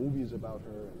 There's even movies about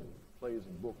her, and plays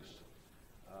and books.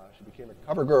 She became a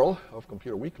cover girl of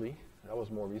Computer Weekly. That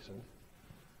was more recent.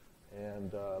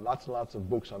 And lots and lots of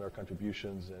books on her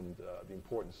contributions and the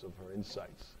importance of her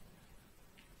insights.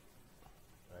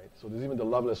 Right? So there's even the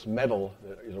Lovelace Medal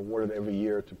that is awarded every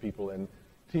year to people. And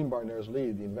Tim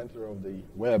Berners-Lee, the inventor of the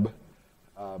web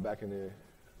back in the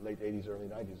late 80s, early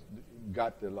 90s,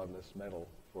 got the Lovelace Medal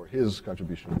for his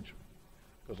contribution, which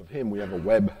because of him we have a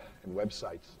web and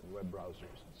websites and web browsers.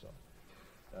 And so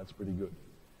that's pretty good.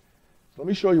 So let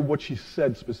me show you what she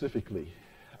said specifically.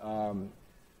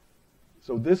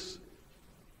 So this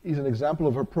is an example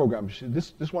of her program.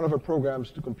 This is one of her programs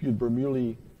to compute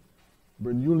Bernoulli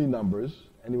numbers,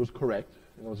 and it was correct.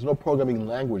 There's no programming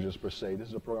languages per se. This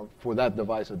is a program for that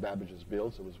device that Babbage has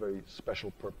built, so it was very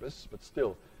special purpose, but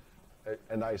still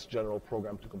a nice general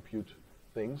program to compute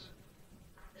things.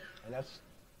 And that's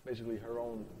basically her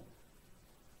own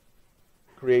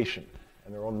creation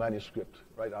and her own manuscript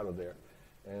right out of there.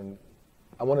 And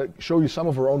I want to show you some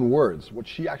of her own words, what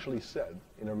she actually said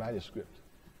in her manuscript.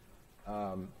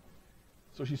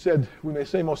 So she said, we may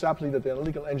say most aptly that the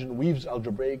analytical engine weaves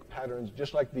algebraic patterns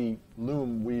just like the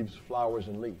loom weaves flowers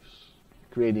and leaves,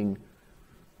 creating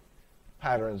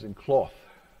patterns in cloth.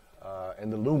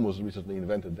 And the loom was recently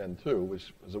invented then too,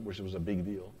 which was a big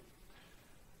deal.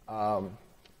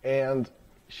 And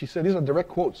she said, these are direct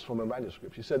quotes from her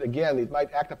manuscript. She said, again, it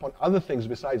might act upon other things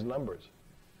besides numbers,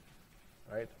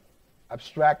 right?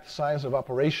 Abstract science of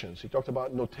operations. She talked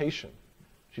about notation.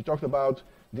 She talked about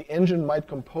the engine might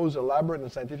compose elaborate and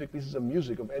scientific pieces of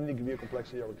music of any degree of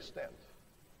complexity or extent.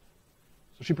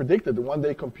 So she predicted that one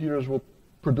day computers will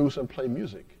produce and play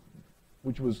music,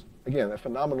 which was, again, a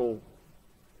phenomenal,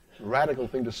 radical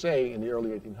thing to say in the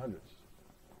early 1800s.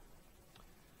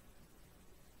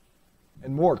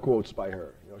 And more quotes by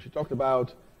her. She talked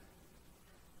about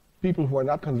people who are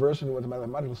not conversant with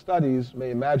mathematical studies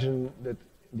may imagine that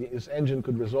this engine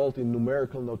could result in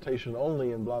numerical notation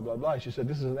only and blah, blah, blah. She said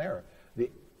this is an error. The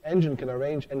engine can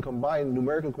arrange and combine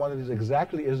numerical quantities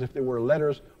exactly as if they were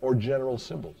letters or general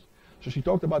symbols. So she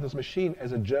talked about this machine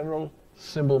as a general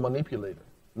symbol manipulator,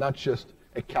 not just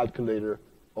a calculator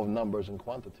of numbers and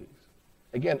quantities.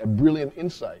 Again, a brilliant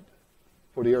insight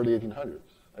for the early 1800s.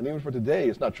 And even for today,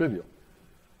 it's not trivial.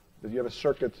 That you have a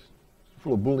circuit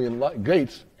full of Boolean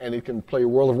gates, and it can play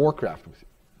World of Warcraft with you,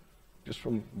 just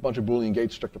from a bunch of Boolean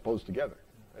gates juxtaposed together.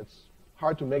 It's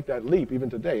hard to make that leap even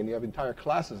today, and you have entire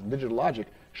classes in digital logic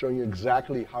showing you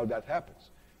exactly how that happens.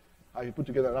 How you put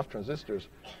together enough transistors,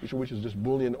 each of which is just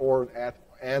Boolean or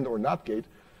and or not gate,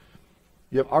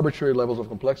 you have arbitrary levels of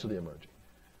complexity emerging.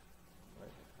 Right?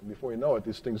 And before you know it,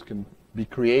 these things can be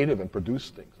creative and produce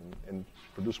things, and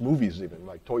produce movies even,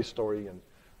 like Toy Story and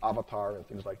Avatar and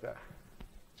things like that.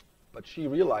 But she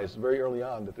realized very early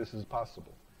on that this is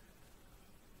possible.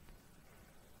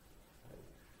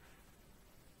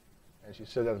 And she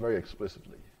said that very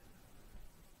explicitly.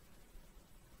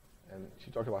 And she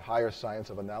talked about higher science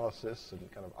of analysis and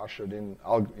kind of ushered in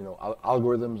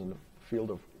algorithms in the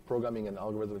field of programming and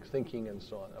algorithmic thinking and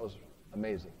so on. That was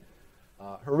amazing.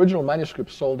 Her original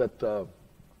manuscript sold at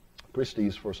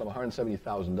Christie's for some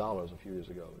 $170,000 a few years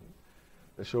ago. And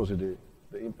that shows you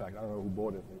the impact. I don't know who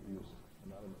bought it. It was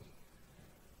anonymous.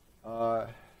 A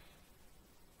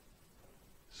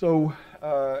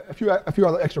few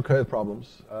other extra credit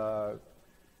problems. The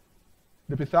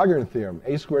Pythagorean theorem,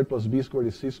 a squared plus b squared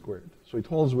is c squared. So it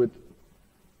holds with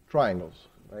triangles,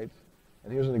 right?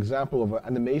 And here's an example of an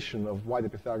animation of why the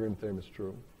Pythagorean theorem is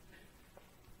true.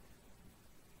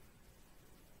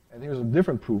 And here's a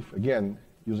different proof. Again,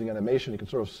 using animation, you can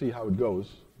sort of see how it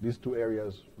goes. These two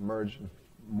areas merge and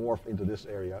morph into this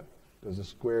area. There's the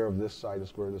square of this side, the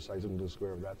square of this side is equal to the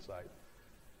square of that side.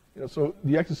 So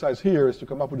the exercise here is to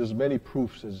come up with as many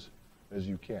proofs as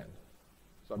you can.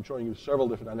 So I'm showing you several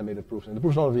different animated proofs. And the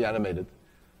proofs are not only animated,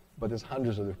 but there's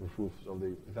hundreds of different proofs of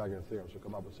the Pythagorean theorem, so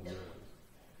come up with some new ones.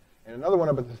 And another one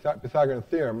about the Pythagorean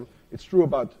theorem, it's true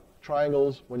about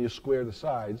triangles when you square the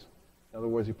sides. In other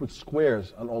words, you put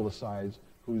squares on all the sides,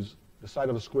 the side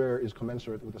of a square is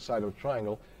commensurate with the side of a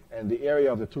triangle, and the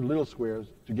area of the two little squares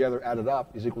together added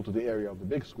up is equal to the area of the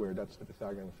big square. That's the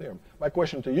Pythagorean theorem. My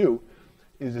question to you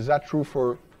is that true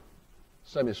for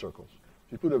semicircles?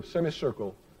 If you put a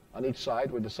semicircle on each side,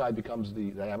 where the side becomes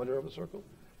the diameter of a circle,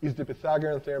 is the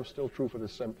Pythagorean theorem still true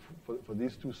for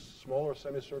these two smaller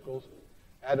semicircles?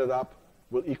 Added up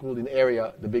will equal in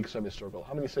area the big semicircle.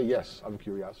 How many say yes, out of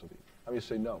curiosity? How many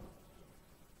say no?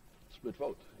 Split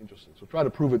vote. Interesting. So try to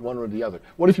prove it one or the other.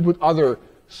 What if you put other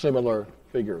similar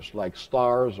figures, like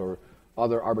stars or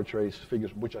other arbitrary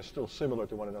figures, which are still similar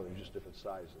to one another, just different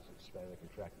sizes, expanding and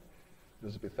contracting?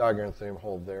 Does the Pythagorean theorem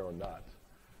hold there or not?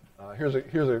 Here's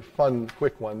a fun,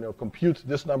 quick one. Compute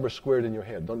this number squared in your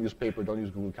head. Don't use paper. Don't use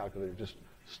Google Calculator. Just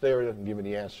stare at it and give me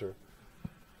the answer.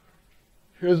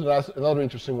 Here's another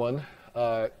interesting one.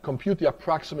 Compute the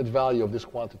approximate value of this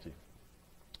quantity.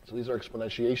 So these are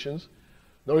exponentiations.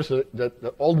 Notice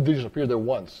that all the digits appear there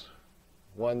once.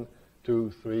 1,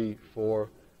 2, 3, 4,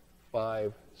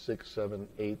 5, 6, 7,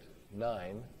 8,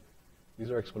 9. These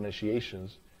are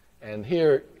exponentiations. And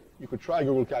here, you could try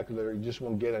Google Calculator. You just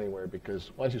won't get anywhere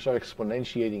because once you start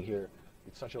exponentiating here,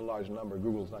 it's such a large number,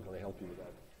 Google's not going to help you with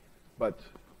that. But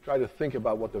try to think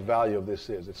about what the value of this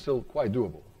is. It's still quite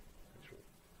doable, actually.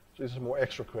 So this is more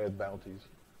extra credit bounties.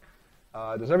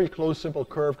 Does every closed simple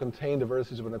curve contain the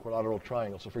vertices of an equilateral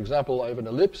triangle? So for example, I have an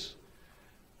ellipse,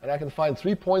 and I can find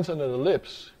 3 points on an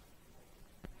ellipse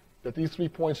that these 3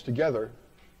 points together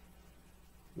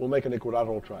will make an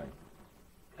equilateral triangle,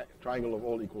 a triangle of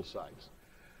all equal sides.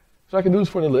 So I can do this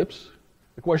for an ellipse.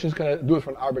 The question is, can I do it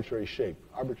for an arbitrary shape,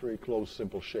 arbitrary closed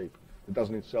simple shape that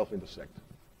doesn't itself intersect?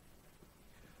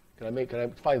 Can I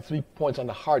find 3 points on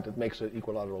the heart that makes an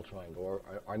equilateral triangle, or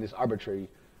are these arbitrary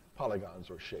polygons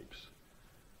or shapes?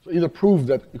 So either prove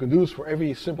that you can do this for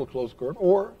every simple closed curve,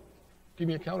 or give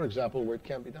me a counterexample where it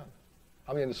can't be done.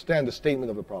 How many understand the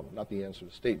statement of the problem, not the answer,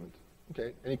 the statement?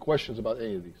 Okay, any questions about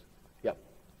any of these? Yeah.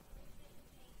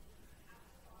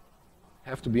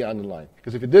 Have to be on the line.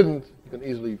 Because if it didn't, you can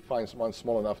easily find one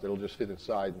small enough that it'll just fit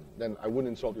inside. And then I wouldn't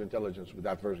insult your intelligence with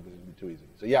that version because it would be too easy.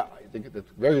 So yeah, I think that's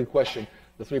a very good question.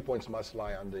 The 3 points must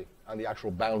lie on the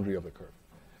actual boundary of the curve.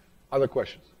 Other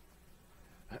questions?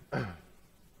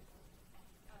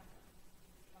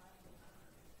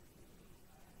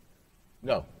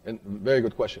 No, and very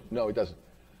good question. No, it doesn't.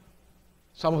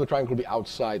 Some of the triangle will be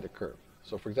outside the curve.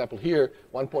 So for example, here,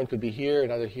 one point could be here,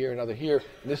 another here, another here.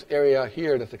 And this area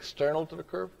here that's external to the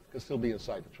curve can still be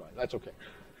inside the triangle. That's okay.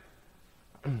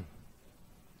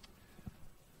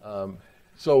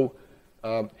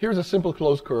 Here's a simple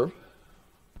closed curve.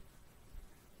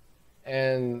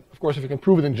 And of course, if you can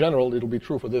prove it in general, it'll be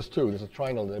true for this too. There's a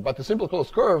triangle there. But the simple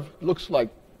closed curve looks like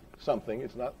something.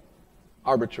 It's not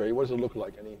arbitrary. What does it look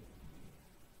like? How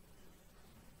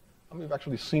many have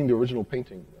actually seen the original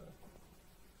painting?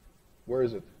 Where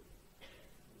is it?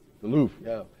 The Louvre,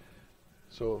 yeah.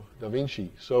 So Da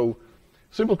Vinci. So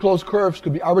simple closed curves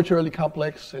could be arbitrarily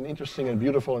complex and interesting and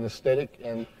beautiful and aesthetic.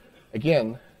 And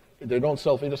again, they don't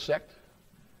self-intersect.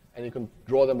 And you can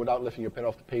draw them without lifting your pen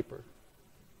off the paper.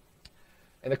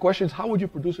 And the question is, how would you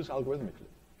produce this algorithmically?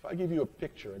 If I give you a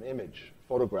picture, an image, a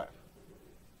photograph,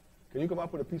 can you come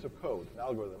up with a piece of code, an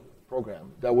algorithm,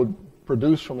 program, that would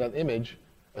produce from that image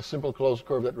a simple closed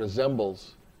curve that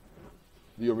resembles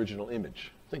the original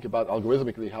image? Think about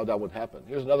algorithmically how that would happen.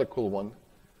 Here's another cool one.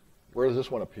 Where does this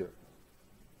one appear?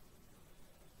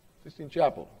 Sistine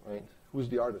Chapel, right? Who's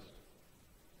the artist?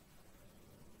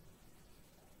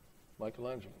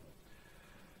 Michelangelo.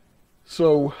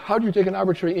 So how do you take an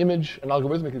arbitrary image and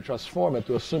algorithmically transform it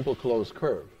to a simple closed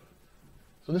curve?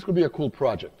 So this could be a cool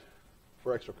project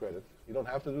for extra credit. You don't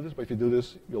have to do this, but if you do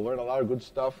this, you'll learn a lot of good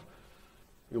stuff.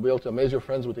 You'll be able to amaze your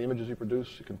friends with the images you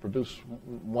produce. You can produce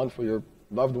one for your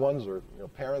loved ones or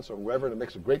parents or whoever that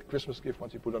makes a great Christmas gift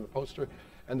once you put it on the poster.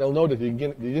 And they'll know that you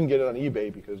didn't get it on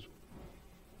eBay because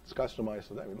it's customized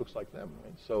to them. It looks like them,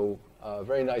 right? So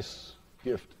very nice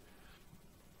gift.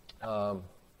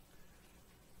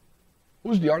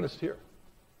 Who's the artist here?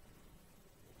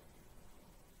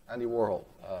 Andy Warhol.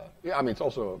 Yeah, I mean, it's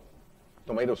also a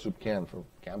tomato soup can from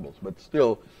Campbell's, but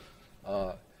still.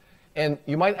 And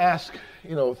you might ask,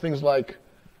 things like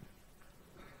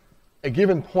a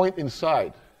given point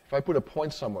inside. If I put a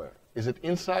point somewhere, is it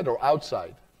inside or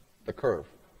outside the curve?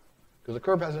 Because the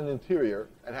curve has an interior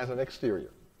and has an exterior,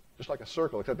 just like a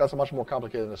circle, except that's much more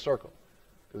complicated than a circle,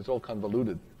 because it's all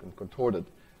convoluted and contorted.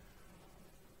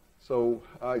 So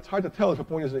it's hard to tell if a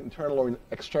point is internal or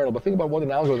external, but think about what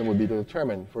an algorithm would be to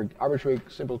determine for an arbitrary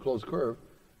simple closed curve,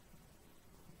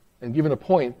 and given a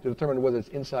point to determine whether it's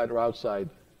inside or outside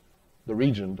the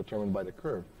region determined by the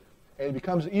curve. And it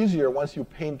becomes easier once you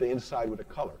paint the inside with a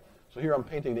color. So here I'm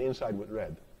painting the inside with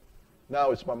red. Now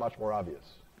it's much more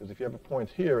obvious, because if you have a point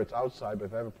here, it's outside, but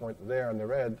if I have a point there on the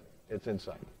red, it's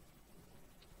inside.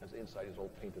 Because the inside is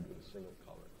all painted with a single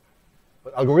color.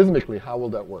 But algorithmically, how will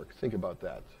that work? Think about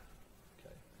that.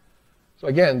 So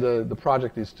again, the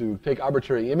project is to take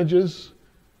arbitrary images,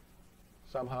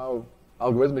 somehow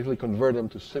algorithmically convert them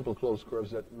to simple closed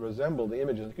curves that resemble the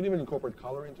images. You can even incorporate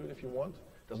color into it if you want.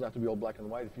 It doesn't have to be all black and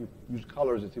white. If you use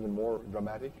colors, it's even more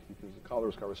dramatic because the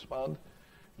colors correspond.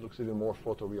 It looks even more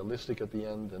photorealistic at the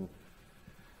end. And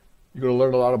you're going to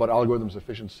learn a lot about algorithms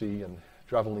efficiency and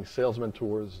traveling salesman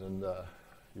tours and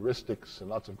heuristics and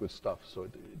lots of good stuff. So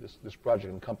this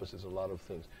project encompasses a lot of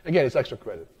things. Again, it's extra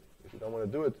credit. If you don't want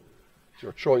to do it, it's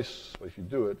your choice, but if you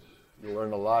do it, you'll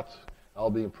learn a lot. I'll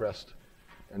be impressed,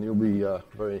 and you'll be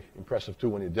very impressive too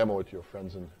when you demo it to your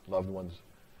friends and loved ones.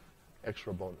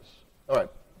 Extra bonus. All right,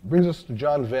 brings us to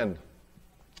John Venn.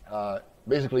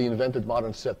 Basically invented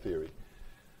modern set theory.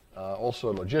 Also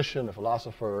a logician, a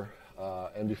philosopher,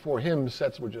 and before him,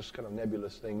 sets were just kind of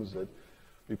nebulous things that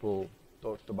people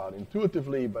talked about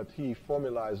intuitively, but he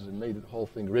formalized and made the whole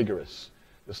thing rigorous.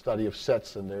 The study of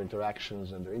sets and their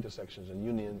interactions and their intersections and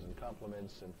unions and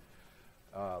complements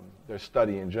and their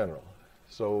study in general.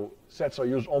 So sets are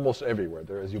used almost everywhere.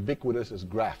 They're as ubiquitous as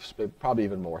graphs, but probably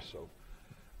even more so.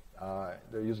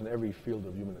 They're used in every field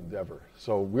of human endeavor.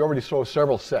 So we already saw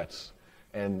several sets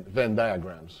and Venn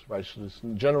diagrams, right? So this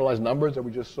generalized numbers that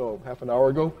we just saw half an hour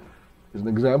ago is an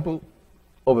example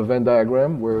of a Venn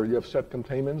diagram where you have set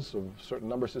containments of certain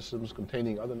number systems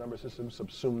containing other number systems,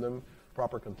 subsume them,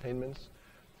 proper containments.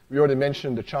 We already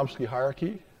mentioned the Chomsky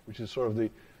hierarchy, which is sort of the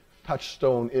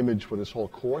touchstone image for this whole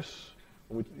course.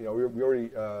 We already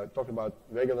talked about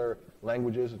regular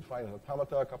languages and finite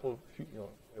automata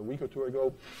a week or two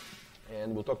ago,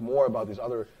 and we'll talk more about these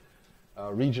other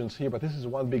regions here. But this is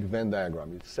one big Venn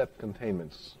diagram. It's set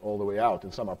containments all the way out,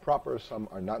 and some are proper, some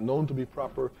are not known to be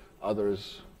proper,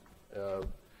 others,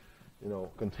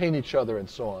 contain each other, and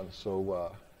so on.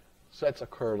 So sets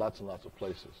occur lots and lots of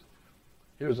places.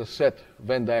 Here's a set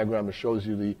Venn diagram that shows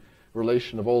you the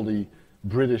relation of all the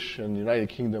British and United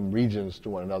Kingdom regions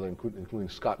to one another, including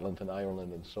Scotland and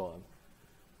Ireland and so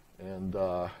on. And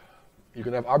you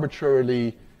can have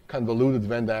arbitrarily convoluted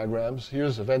Venn diagrams.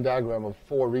 Here's a Venn diagram of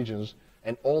 4 regions,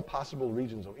 and all possible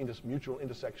regions of mutual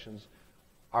intersections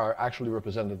are actually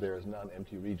represented there as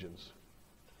non-empty regions.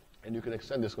 And you can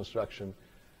extend this construction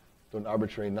to an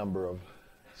arbitrary number of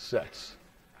sets.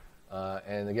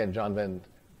 And again, John Venn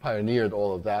pioneered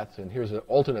all of that. And here's an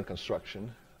alternate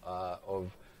construction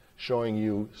of showing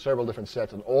you several different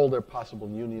sets and all their possible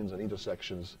unions and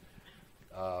intersections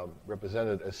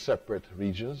represented as separate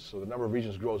regions. So the number of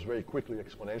regions grows very quickly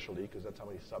exponentially because that's how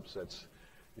many subsets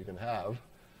you can have.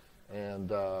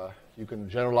 And you can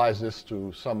generalize this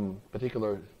to some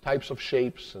particular types of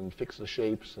shapes and fix the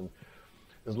shapes. And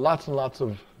there's lots and lots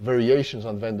of variations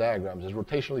on Venn diagrams. There's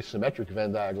rotationally symmetric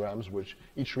Venn diagrams, which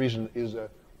each region is a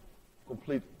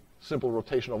complete simple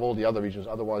rotation of all the other regions.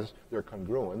 Otherwise, they're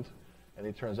congruent. And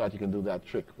it turns out you can do that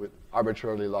trick with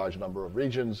arbitrarily large number of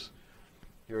regions.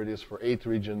 Here it is for 8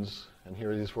 regions, and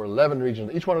here it is for 11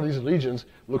 regions. Each one of these regions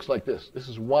looks like this. This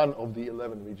is one of the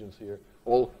 11 regions here,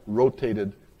 all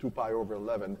rotated 2 pi over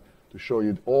 11 to show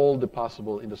you all the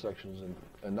possible intersections.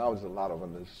 And now there's a lot of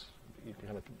them. You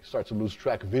kind of start to lose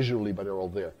track visually, but they're all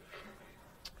there.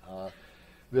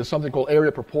 There's something called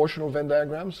area proportional Venn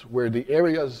diagrams, where the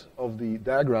areas of the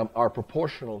diagram are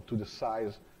proportional to the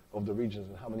size of the regions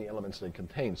and how many elements they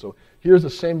contain. So here's the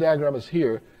same diagram as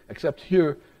here, except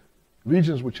here,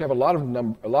 regions which have a lot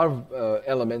of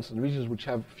elements and regions which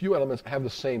have few elements have the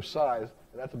same size,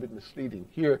 and that's a bit misleading.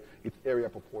 Here, it's area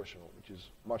proportional, which is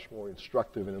much more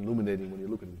instructive and illuminating when you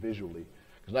look at it visually.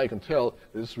 Because now you can tell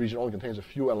that this region only contains a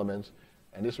few elements,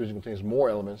 and this region contains more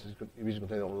elements, this region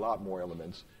contains a lot more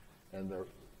elements, and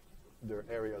their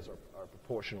areas are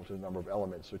proportional to the number of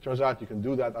elements. So it turns out you can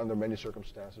do that under many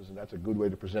circumstances, and that's a good way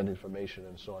to present information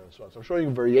and so on and so on. So I'm showing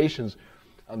you variations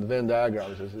on the Venn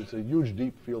diagrams. It's a huge,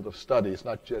 deep field of study. It's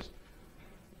not just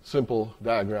simple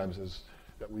diagrams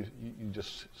that you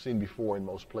just seen before in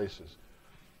most places.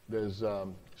 There's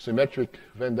symmetric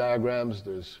Venn diagrams.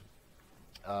 There's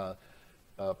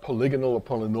polygonal or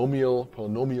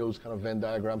polynomials kind of Venn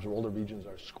diagrams where all the regions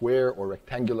are square or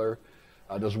rectangular.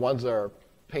 There's ones that are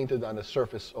painted on the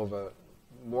surface of a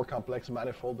more complex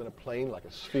manifold than a plane, like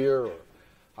a sphere or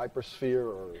hypersphere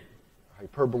or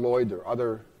hyperboloid or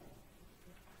other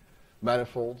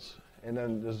manifolds. And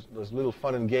then there's little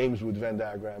fun and games with Venn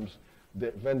diagrams,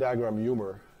 the Venn diagram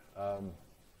humor.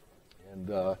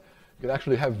 You can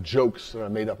actually have jokes that are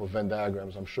made up of Venn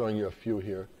diagrams. I'm showing you a few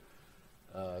here.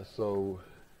 So,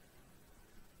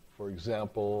 for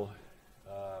example,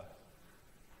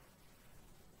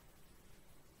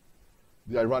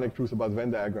 the ironic truth about Venn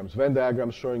diagrams. Venn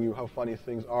diagrams showing you how funny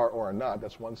things are or are not,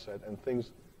 that's one set, and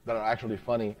things that are actually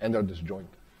funny and they're disjoint.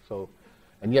 So,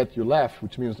 and yet you laugh,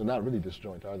 which means they're not really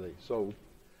disjoint, are they? So,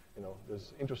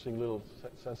 there's interesting little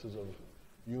senses of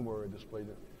humor displayed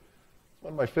there.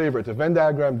 One of my favorites, a Venn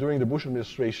diagram during the Bush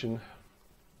administration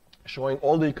showing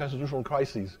all the constitutional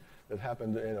crises that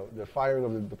happened, the firing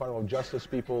of the Department of Justice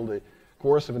people, the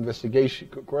coercive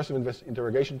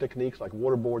interrogation techniques like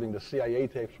waterboarding, the CIA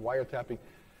tapes, wiretapping,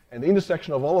 and the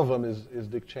intersection of all of them is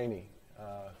Dick Cheney.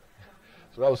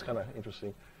 So that was kind of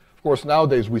interesting. Of course,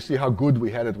 nowadays we see how good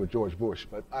we had it with George Bush,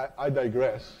 but I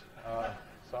digress.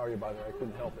 Sorry about it, I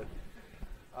couldn't help it.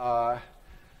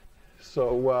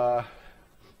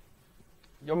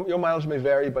 Your mileage may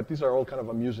vary, but these are all kind of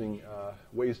amusing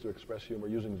ways to express humor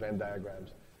using Venn diagrams.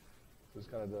 This is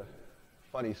kind of the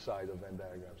funny side of Venn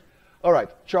diagrams. All right,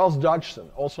 Charles Dodgson,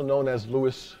 also known as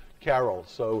Lewis Carroll.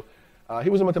 So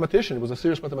he was a mathematician, he was a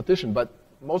serious mathematician, but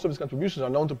most of his contributions are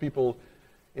known to people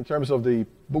in terms of the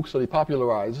books that he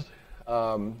popularized,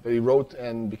 that he wrote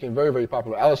and became very, very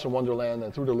popular. Alice in Wonderland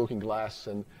and Through the Looking Glass.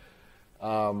 And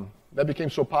that became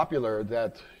so popular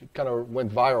that it kind of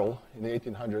went viral in the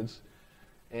 1800s.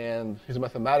 And his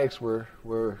mathematics were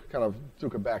kind of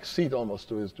took a back seat almost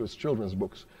to his children's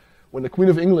books. When the Queen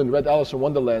of England read Alice in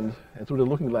Wonderland and Through the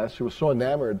Looking Glass, she was so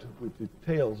enamored with the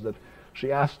tales that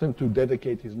she asked him to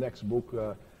dedicate his next book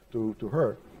to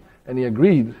her. And he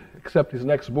agreed, except his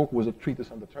next book was a treatise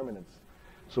on determinants.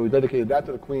 So he dedicated that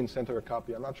to the Queen, sent her a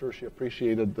copy. I'm not sure she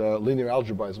appreciated linear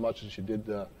algebra as much as she did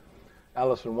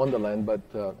Alice in Wonderland, but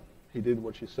he did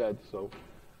what she said, so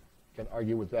can't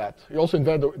argue with that. He also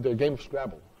invented the game of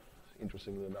Scrabble,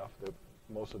 interestingly enough, that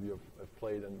most of you have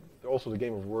played, and also the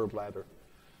game of word ladder.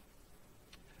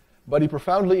 But he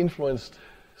profoundly influenced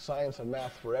science and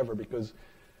math forever because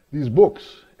these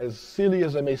books, as silly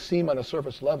as they may seem on a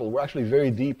surface level, were actually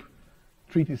very deep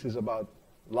treatises about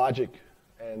logic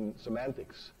and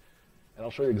semantics. And I'll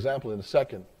show you an example in a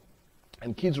second.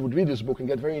 And kids would read this book and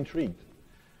get very intrigued.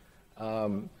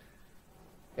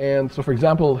 And so, for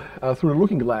example, Through the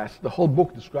Looking Glass, the whole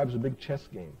book describes a big chess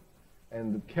game.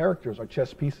 And the characters are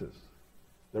chess pieces.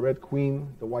 The Red Queen,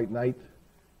 the White Knight,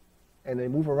 and they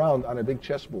move around on a big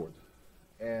chessboard.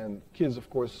 And kids, of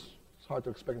course, it's hard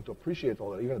to expect them to appreciate all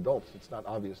that. Even adults, it's not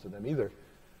obvious to them either.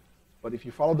 But if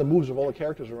you follow the moves of all the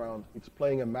characters around, it's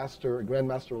playing a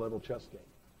grandmaster level chess game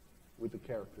with the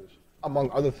characters,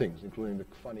 among other things, including the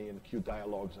funny and cute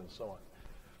dialogues and so on.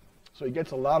 So he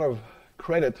gets a lot of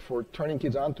credit for turning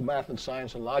kids on to math and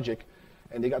science and logic,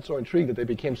 and they got so intrigued that they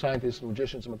became scientists,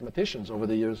 magicians, and mathematicians over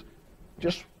the years,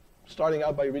 just starting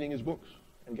out by reading his books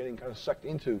and getting kind of sucked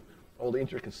into all the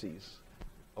intricacies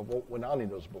of what went on in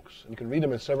those books. And you can read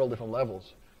them at several different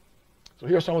levels. So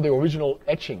here are some of the original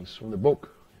etchings from the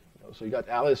book. So you got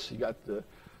Alice, you got the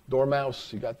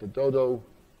Dormouse, you got the Dodo,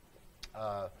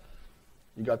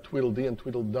 you got Tweedledee and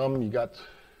Tweedledum, you got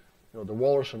the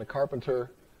Walrus and the Carpenter,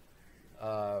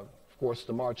 of course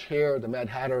the March Hare, the Mad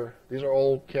Hatter. These are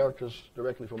all characters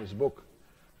directly from his book,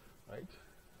 right?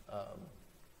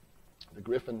 The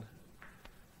Griffin,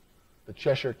 the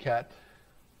Cheshire Cat,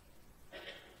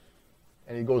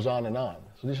 and he goes on and on.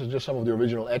 So these are just some of the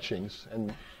original etchings,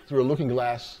 and through a looking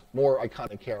glass, more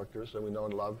iconic characters that we know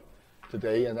and love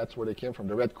today, and that's where they came from.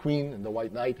 The Red Queen and the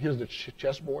White Knight. Here's the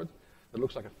chessboard that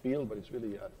looks like a field, but it's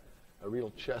really a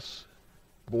real chess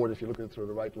board if you look at it through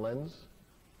the right lens.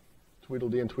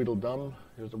 Tweedledee and Tweedledum.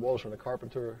 Here's the Walrus and the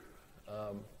Carpenter,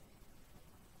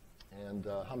 and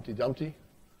Humpty Dumpty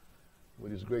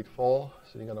with his great fall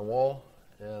sitting on the wall.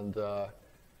 And so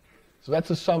that's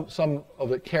just some of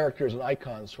the characters and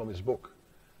icons from his book.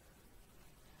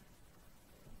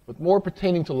 But more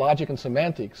pertaining to logic and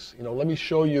semantics, let me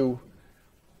show you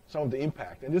some of the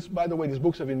impact. And this, by the way, these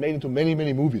books have been made into many,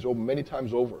 many movies, many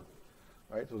times over,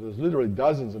 right? So there's literally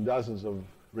dozens and dozens of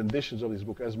renditions of this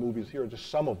book as movies. Here are just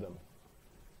some of them.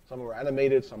 Some were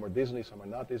animated, some were Disney, some are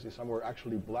not Disney, some were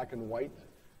actually black and white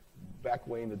back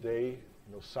way in the day,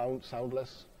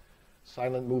 soundless,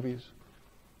 silent movies.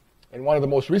 And one of the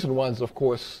most recent ones, of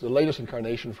course, the latest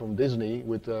incarnation from Disney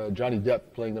with Johnny Depp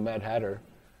playing the Mad Hatter,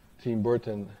 Tim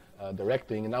Burton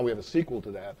directing, and now we have a sequel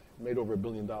to that, made over $1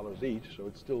 billion each, so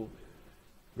it's still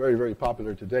very, very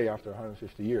popular today after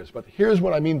 150 years. But here's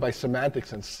what I mean by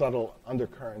semantics and subtle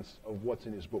undercurrents of what's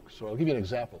in his book. So I'll give you an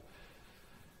example.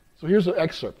 So here's an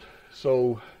excerpt.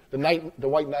 So the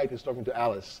White Knight is talking to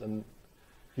Alice, and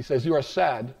he says, "You are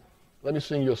sad. Let me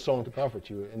sing you a song to comfort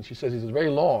you." And she says, "It's very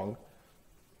long."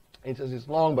 And he says, "It's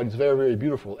long, but it's very, very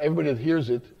beautiful. Everybody that hears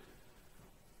it,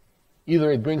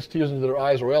 either it brings tears into their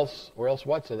eyes, or else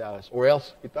what?" said Alice. "Or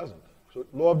else it doesn't." So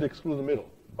law of the exclusive middle,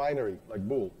 binary, like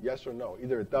bool, yes or no.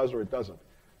 Either it does or it doesn't.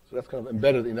 So that's kind of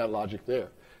embedded in that logic there.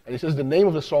 And he says the name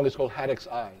of the song is called Haddock's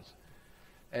Eyes.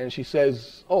 And she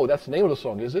says, "Oh, that's the name of the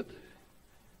song, is it?"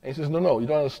 And he says, "No, you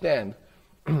don't understand.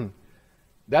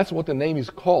 That's what the name is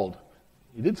called."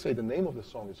 He did say the name of the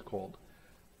song is called.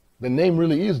 The name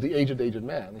really is The Aged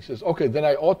Man. He says, "Okay, then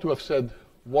I ought to have said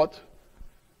what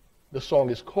the song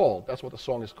is called. That's what the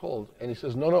song is called." And he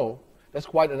says, no, that's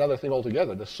quite another thing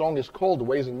altogether. The song is called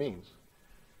Ways and Means.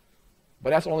 But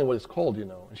that's only what it's called,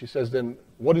 And she says, "Then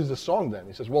what is the song then?"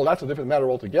 He says, "Well, that's a different matter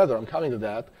altogether. I'm coming to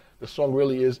that. The song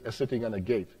really is a sitting on a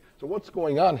gate." So what's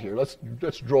going on here? Let's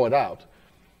draw it out.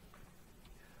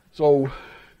 So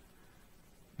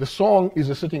the song is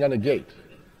a sitting on a gate.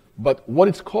 But what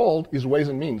it's called is Ways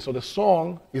and Means. So the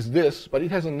song is this, but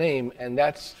it has a name, and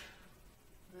that's...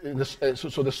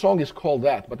 So the song is called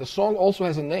that, but the song also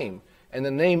has a name, and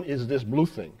the name is this blue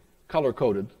thing,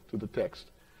 color-coded to the text.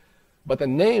 But the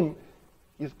name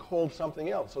is called something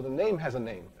else, so the name has a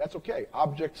name. That's okay.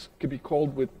 Objects could be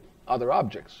called with other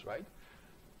objects, right?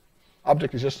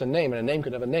 Object is just a name, and a name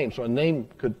could have a name, so a name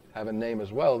could have a name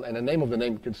as well, and the name of the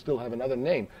name could still have another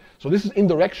name. So this is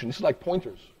indirection. This is like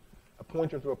pointers, a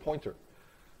pointer to a pointer.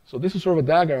 So this is sort of a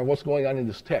diagram of what's going on in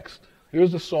this text.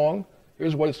 Here's the song.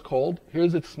 Here's what it's called,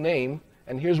 here's its name,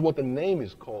 and here's what the name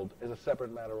is called as a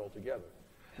separate matter altogether.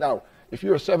 Now, if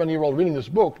you're a 7-year-old reading this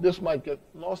book, this might get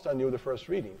lost on you the first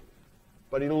reading,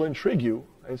 but it'll intrigue you,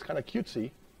 and it's kind of cutesy.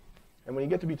 And when you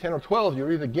get to be 10 or 12, you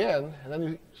read it again, and then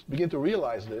you begin to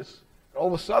realize this, and all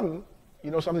of a sudden, you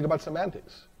know something about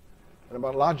semantics, and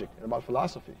about logic, and about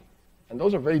philosophy. And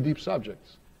those are very deep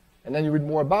subjects. And then you read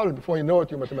more about it, before you know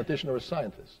it, you're a mathematician or a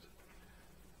scientist.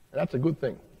 And that's a good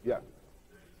thing, yeah.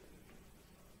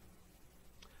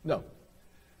 No.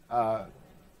 I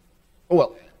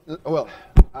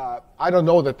don't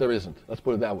know that there isn't. Let's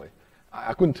put it that way.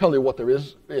 I couldn't tell you what there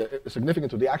is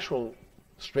significant to the actual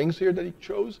strings here that he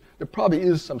chose. There probably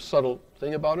is some subtle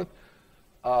thing about it,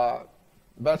 but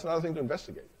that's another thing to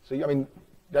investigate. See, I mean,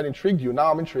 that intrigued you. Now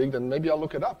I'm intrigued, and maybe I'll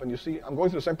look it up. And you see, I'm going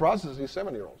through the same process as these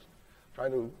 7-year-olds,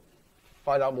 trying to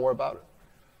find out more about it.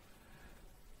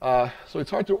 So it's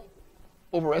hard to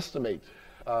overestimate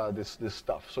this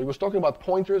stuff. So he was talking about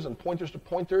pointers and pointers to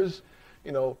pointers.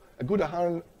 a good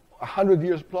 100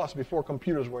 years plus before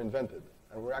computers were invented,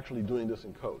 and we're actually doing this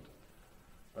in code,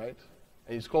 right?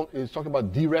 And he's talking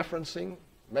about dereferencing,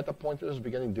 meta pointers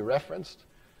beginning dereferenced,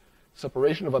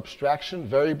 separation of abstraction,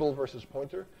 variable versus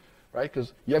pointer, right?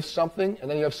 Because you have something, and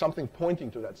then you have something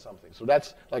pointing to that something. So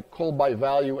that's like call by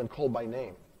value and call by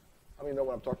name. How many know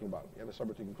what I'm talking about? You have a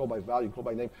subroutine, you can call by value, call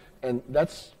by name, and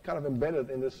that's kind of embedded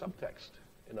in this subtext.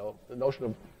 The notion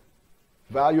of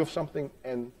value of something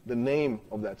and the name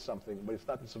of that something, but it's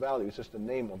not its value, it's just the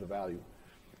name of the value.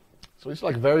 So it's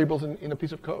like variables in a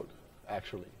piece of code,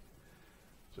 actually.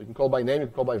 So you can call by name, you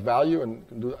can call by value, and you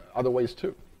can do other ways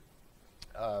too.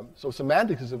 So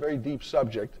semantics is a very deep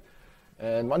subject,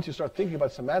 and once you start thinking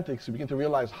about semantics, you begin to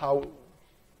realize how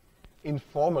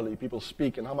informally people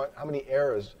speak and how many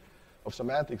errors of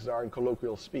semantics there are in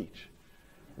colloquial speech.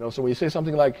 So when you say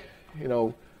something like,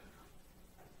 it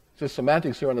says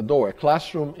semantics here on the door, a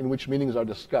classroom in which meanings are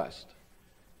discussed.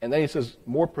 And then it says,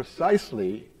 more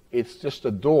precisely, it's just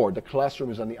a door. The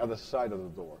classroom is on the other side of the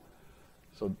door.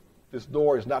 So this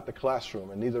door is not the classroom,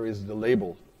 and neither is the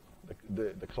label,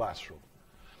 the classroom.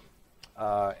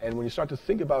 And when you start to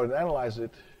think about it and analyze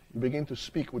it, you begin to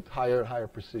speak with higher and higher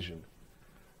precision.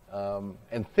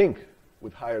 And think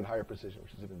with higher and higher precision,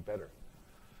 which is even better.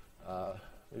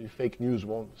 Maybe fake news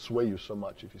won't sway you so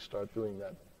much if you start doing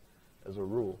that as a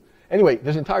rule. Anyway,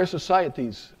 there's entire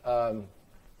societies that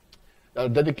are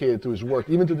dedicated to his work,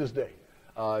 even to this day.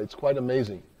 It's quite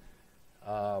amazing.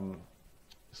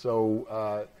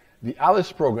 The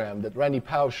ALICE program that Randy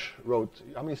Pausch wrote,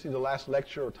 how many see the last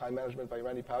lecture or time management by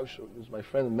Randy Pausch? Who's my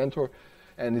friend and mentor.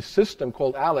 And his system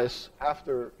called ALICE,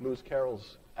 after Lewis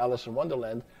Carroll's Alice in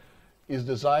Wonderland, is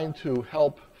designed to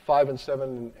help 5 and 7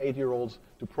 and 8-year-olds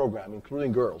to program,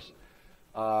 including girls.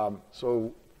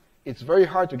 So it's very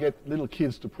hard to get little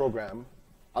kids to program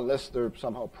unless they're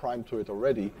somehow primed to it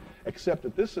already, except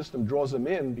that this system draws them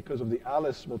in because of the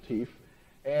Alice motif,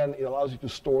 and it allows you to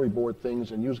storyboard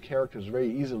things and use characters very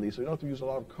easily. So you don't have to use a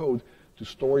lot of code to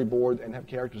storyboard and have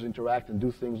characters interact and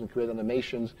do things and create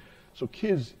animations. So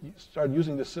kids start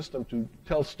using this system to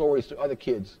tell stories to other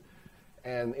kids.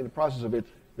 And in the process of it,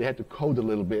 they had to code a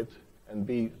little bit and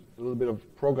be a little bit of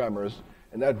programmers,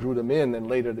 and that drew them in, and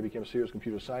later they became serious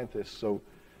computer scientists. So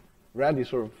Randy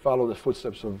sort of followed the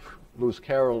footsteps of Lewis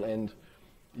Carroll and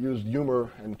used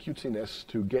humor and cutesiness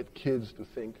to get kids to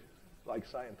think like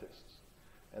scientists.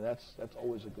 And that's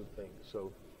always a good thing. So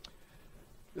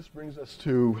this brings us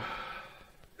to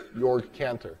Georg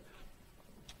Cantor.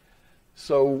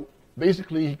 So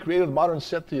basically, he created modern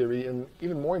set theory and,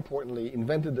 even more importantly,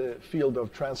 invented the field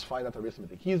of transfinite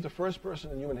arithmetic. He is the first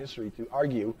person in human history to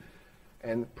argue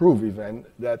and prove even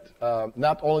that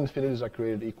not all infinities are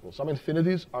created equal. Some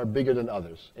infinities are bigger than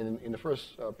others. And in the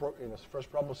first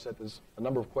problem set, there's a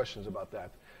number of questions about that.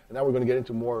 And now we're going to get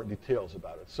into more details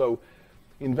about it. So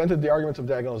he invented the arguments of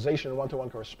diagonalization and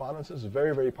one-to-one correspondences,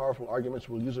 very, very powerful arguments.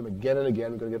 We'll use them again and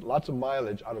again. We're going to get lots of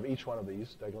mileage out of each one of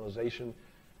these, diagonalization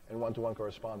and one-to-one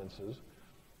correspondences.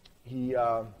 He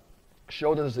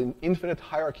showed us an infinite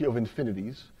hierarchy of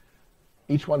infinities,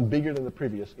 each one bigger than the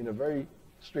previous, in a very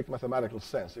strict mathematical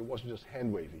sense. It wasn't just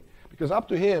hand-wavy. Because up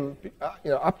to him,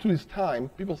 up to his time,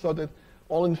 people thought that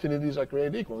all infinities are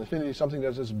created equal. Infinity is something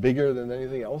that's just bigger than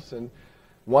anything else, and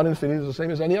one infinity is the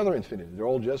same as any other infinity. They're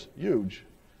all just huge.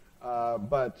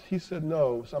 But he said,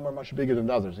 no, some are much bigger than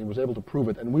others. He was able to prove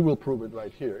it, and we will prove it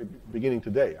right here, beginning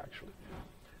today, actually.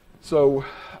 So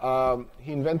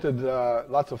he invented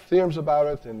lots of theorems about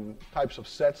it and types of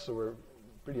sets that were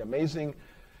pretty amazing.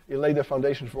 He laid the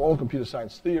foundation for all computer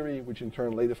science theory, which in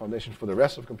turn laid the foundation for the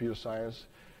rest of computer science.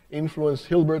 Influenced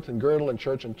Hilbert and Gödel and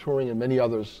Church and Turing and many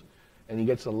others, and he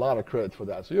gets a lot of credit for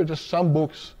that. So here are just some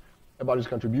books about his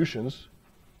contributions.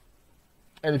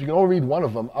 And if you can only read one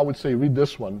of them, I would say read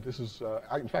this one. This is,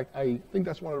 in fact, I think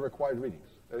that's one of the required readings.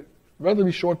 A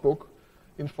relatively short book,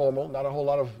 informal, not a whole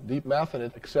lot of deep math in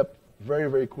it, except very,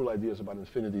 very cool ideas about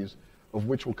infinities, of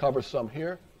which we'll cover some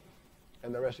here.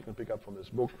 And the rest you can pick up from this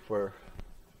book for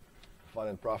fun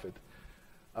and profit.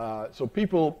 So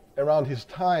people around his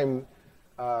time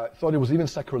thought it was even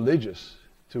sacrilegious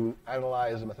to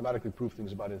analyze and mathematically prove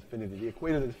things about infinity. He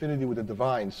equated infinity with the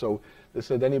divine, so they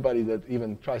said anybody that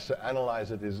even tries to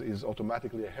analyze it is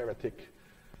automatically a heretic.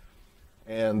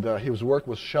 And his work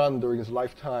was shunned during his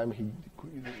lifetime. He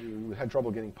had trouble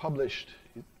getting published.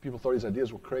 People thought his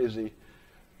ideas were crazy.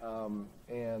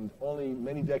 And only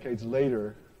many decades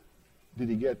later did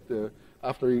he get,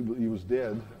 after he was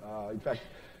dead, in fact,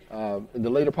 in the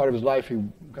later part of his life, he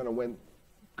kind of went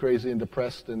crazy and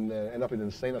depressed and ended up in an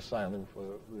insane asylum for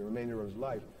the remainder of his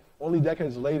life. Only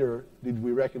decades later did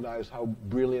we recognize how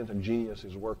brilliant and genius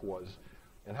his work was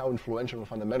and how influential and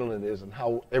fundamental it is, and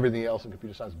how everything else in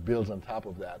computer science builds on top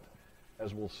of that,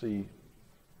 as we'll see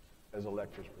as the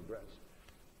lectures progress.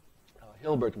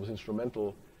 Hilbert was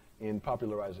instrumental in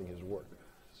popularizing his work,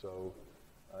 so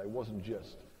it wasn't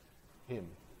just him.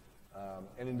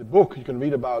 And in the book, you can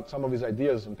read about some of his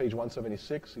ideas on page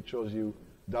 176. It shows you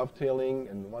dovetailing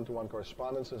and one-to-one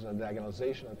correspondences and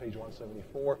diagonalization on page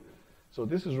 174. So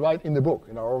this is right in the book,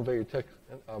 in our own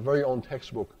very own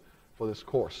textbook for this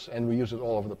course, and we use it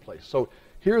all over the place. So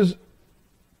here's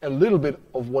a little bit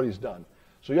of what he's done.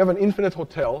 So you have an infinite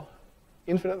hotel,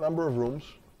 infinite number of rooms,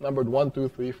 numbered 1, 2,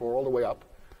 3, 4, all the way up,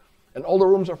 and all the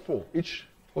rooms are full. Each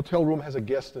hotel room has a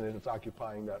guest in it that's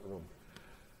occupying that room.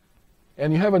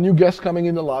 And you have a new guest coming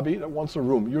in the lobby that wants a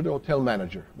room. You're the hotel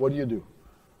manager. What do?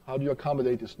 How do you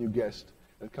accommodate this new guest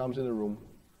that comes in the room,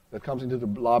 that comes into the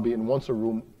lobby and wants a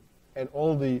room, and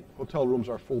all the hotel rooms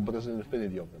are full, but there's an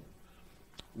infinity of them?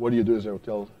 What do you do as a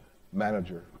hotel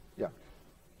manager? Yeah.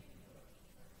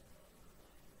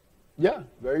 Yeah,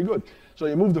 very good. So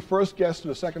you move the first guest to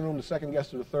the second room, the second guest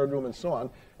to the third room, and so on.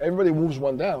 Everybody moves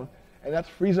one down, and that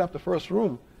frees up the first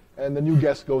room, and the new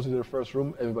guest goes into the first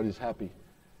room. Everybody's happy.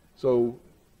 So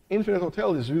infinite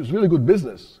hotel is really good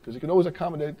business, because you can always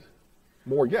accommodate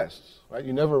more guests, right?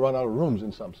 You never run out of rooms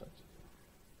in some sense.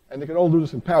 And they can all do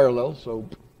this in parallel, so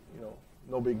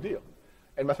no big deal.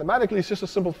 And mathematically, it's just a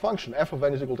simple function. F of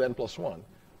n is equal to n plus 1.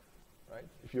 Right?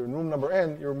 If you're in room number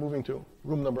n, you're moving to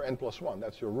room number n plus 1.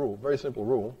 That's your rule. Very simple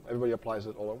rule. Everybody applies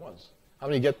it all at once. How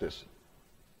many get this?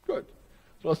 Good.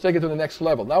 So let's take it to the next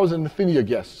level. Now is an infinity of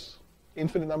guests.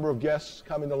 Infinite number of guests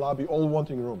come in the lobby, all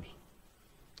wanting rooms.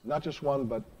 Not just one,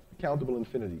 but countable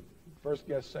infinity. First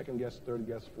guest, second guest, third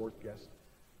guest, fourth guest.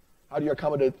 How do you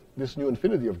accommodate this new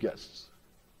infinity of guests?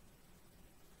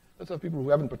 Let's have people who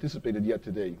haven't participated yet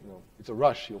today. It's a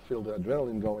rush. You'll feel the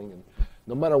adrenaline going. And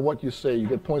no matter what you say, you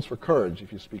get points for courage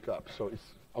if you speak up. So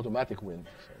it's automatic win.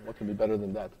 So what can be better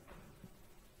than that?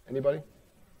 Anybody?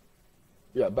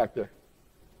 Yeah, back there.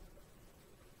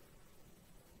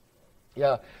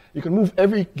 Yeah, you can move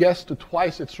every guest to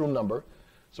twice its room number.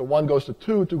 So 1 goes to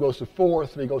 2, 2 goes to 4,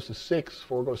 3 goes to 6,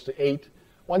 4 goes to 8.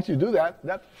 Once you do that,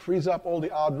 that frees up all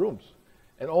the odd rooms.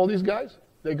 And all these guys,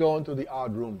 they go into the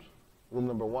odd rooms. Room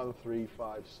number 1, 3,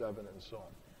 5, 7, and so on.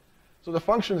 So the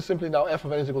function is simply now f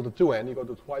of n is equal to 2n. You go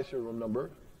to twice your room number.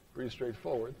 Pretty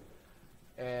straightforward.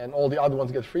 And all the other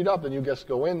ones get freed up. The new guests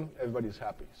go in. Everybody's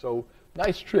happy. So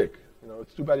nice trick.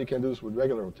 It's too bad you can't do this with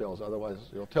regular hotels. Otherwise,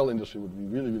 the hotel industry would be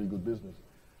really, really good business.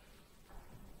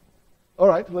 All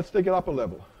right, let's take it up a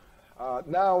level.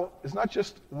 Now, it's not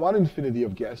just one infinity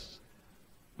of guests,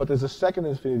 but there's a second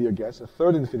infinity of guests, a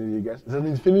third infinity of guests. There's an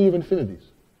infinity of infinities.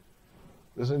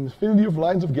 There's an infinity of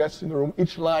lines of guests in the room.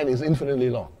 Each line is infinitely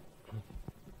long.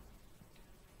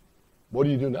 What do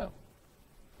you do now?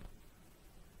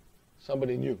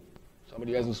 Somebody new.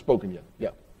 Somebody who hasn't spoken yet.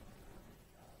 Yeah.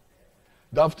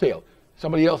 Dovetail.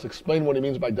 Somebody else explain what he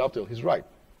means by dovetail. He's right.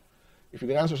 If you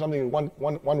can answer something in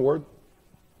one word,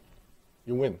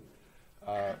 you win.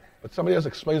 But somebody else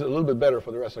explains it a little bit better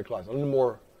for the rest of the class, a little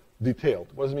more detailed.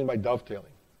 What does it mean by dovetailing?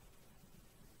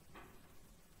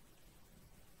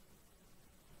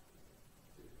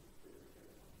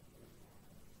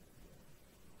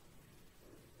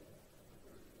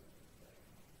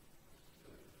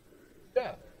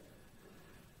 Yeah.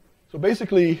 So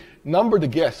basically, number the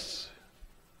guests.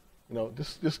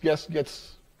 This guest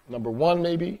gets number 1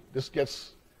 maybe. This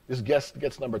guest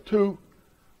gets number 2,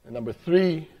 and number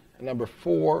 3, and number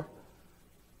 4,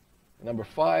 and number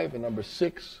 5, and number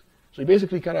 6. So you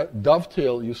basically kind of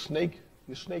dovetail. You snake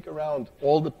around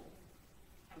all the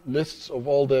lists of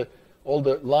all the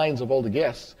lines of all the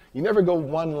guests. You never go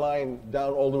one line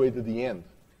down all the way to the end.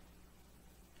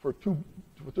 For two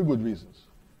good reasons.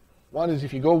 One is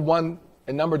if you go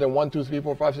a number then 1, 2, 3,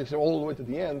 4, 5, 6, all the way to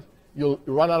the end, you'll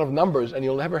run out of numbers, and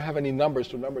you'll never have any numbers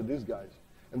to number these guys.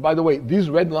 And by the way, these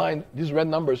red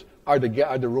numbers are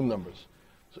the room numbers.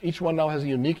 So each one now has a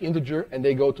unique integer, and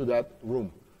they go to that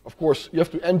room. Of course, you have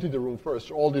to empty the room first.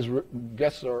 So all these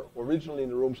guests are originally in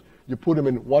the rooms. You put them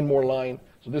in one more line.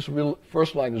 So this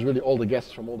first line is really all the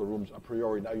guests from all the rooms a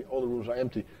priori. Now all the rooms are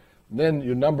empty. Then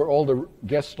you number all the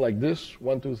guests like this,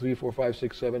 1, 2, 3, 4, 5,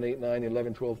 6, 7, 8, 9,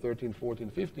 11, 12, 13, 14,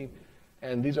 15.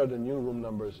 And these are the new room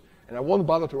numbers. And I won't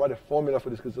bother to write a formula for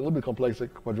this because it's a little bit complex, a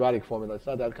quadratic formula. It's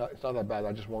not that bad.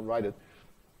 I just won't write it.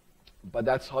 But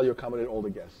that's how you accommodate all the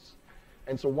guests.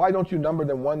 And so why don't you number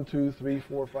them 1, 2, 3,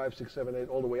 4, 5, 6, 7, 8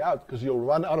 all the way out? Because you'll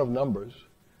run out of numbers.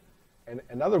 And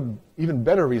another even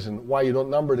better reason why you don't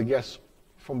number the guests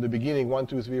from the beginning, 1,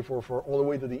 2, 3, 4, 4, all the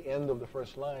way to the end of the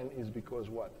first line is because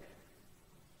what?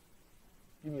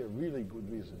 Give me a really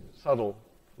good reason, subtle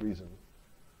reason.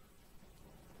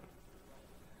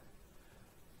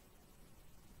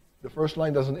 The first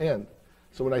line doesn't end.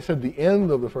 So when I said the end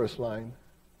of the first line,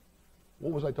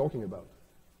 what was I talking about?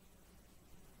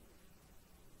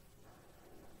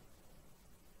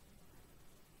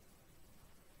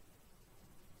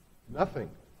 Nothing.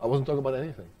 I wasn't talking about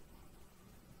anything.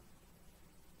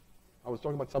 I was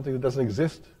talking about something that doesn't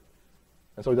exist,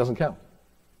 and so it doesn't count.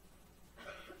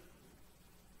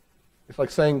 It's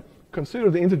like saying, consider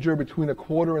the integer between a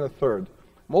quarter and a third.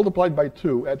 Multiplied by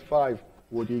 2, add 5,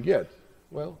 what do you get?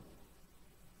 Well,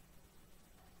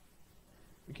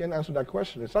 you can't answer that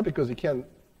question. It's not because you can't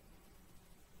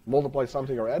multiply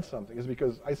something or add something. It's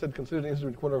because I said consider the integer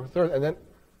between a quarter and a third, and then,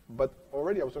 but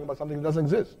already I was talking about something that doesn't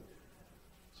exist.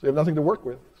 So you have nothing to work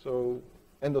with. So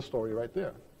end of story right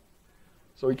there.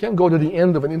 So you can't go to the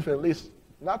end of an infinite list,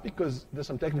 not because there's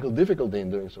some technical difficulty in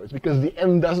doing so. It's because the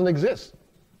end doesn't exist.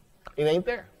 It ain't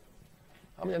there.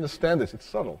 How many understand this? It's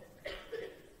subtle.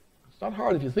 It's not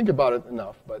hard if you think about it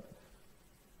enough, but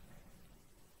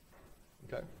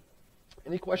okay.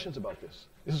 Any questions about this?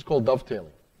 This is called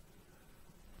dovetailing.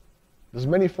 There's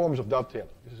many forms of dovetailing.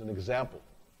 This is an example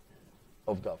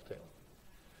of dovetailing.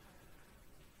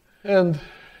 And,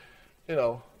 you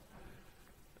know,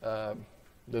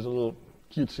 there's a little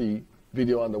cutesy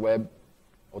video on the web,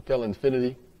 Hotel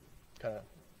Infinity, kind of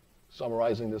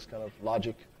summarizing this kind of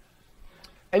logic.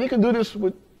 And you can do this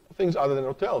with things other than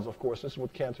hotels, of course. This is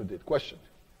what Cantor did. Question?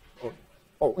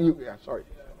 Yeah, sorry.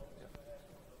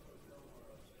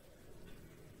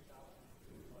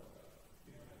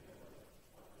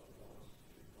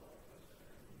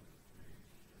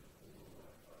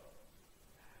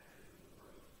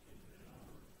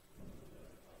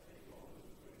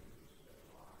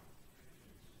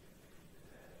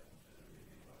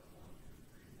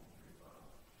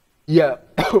 Yeah,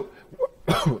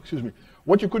 excuse me.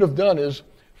 What you could have done is,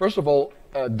 first of all,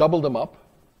 double them up,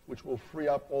 which will free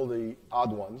up all the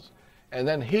odd ones. And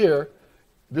then here,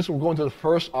 this will go into the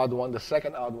first odd one, the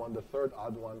second odd one, the third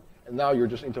odd one, and now you're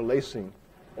just interlacing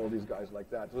all these guys like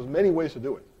that. There's many ways to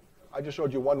do it. I just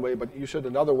showed you one way, but you showed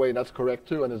another way, and that's correct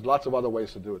too, and there's lots of other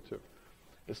ways to do it too.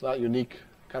 It's not unique,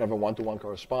 kind of a one-to-one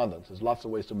correspondence. There's lots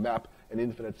of ways to map an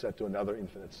infinite set to another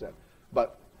infinite set,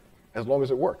 but as long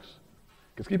as it works.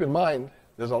 Because keep in mind,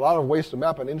 there's a lot of ways to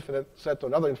map an infinite set to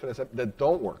another infinite set that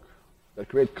don't work, that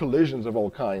create collisions of all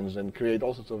kinds and create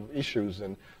all sorts of issues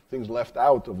and things left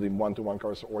out of the one-to-one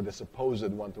correspondence or the supposed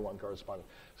one-to-one correspondence.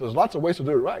 So there's lots of ways to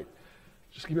do it right.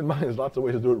 Just keep in mind there's lots of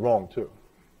ways to do it wrong too.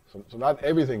 So not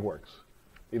everything works,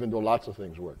 even though lots of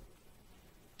things work.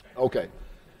 Okay,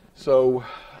 so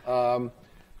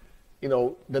you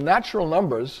know, the natural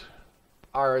numbers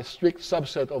are a strict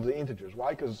subset of the integers. Why?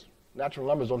 Because natural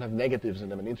numbers don't have negatives in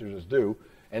them, and integers do.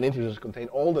 And integers contain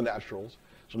all the naturals.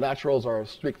 So naturals are a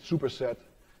strict superset.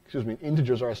 Excuse me,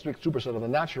 integers are a strict superset of the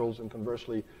naturals, and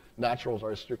conversely, naturals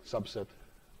are a strict subset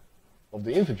of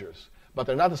the integers. But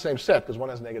they're not the same set, because one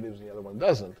has negatives and the other one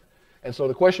doesn't. And so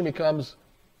the question becomes,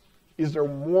 is there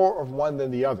more of one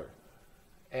than the other?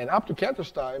 And up to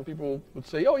Cantor's time, people would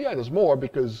say, oh yeah, there's more,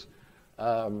 because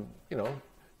you know,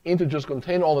 integers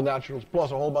contain all the naturals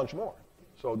plus a whole bunch more.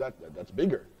 So that's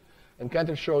bigger. And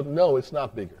Cantor showed, no, it's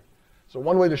not bigger. So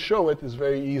one way to show it is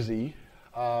very easy.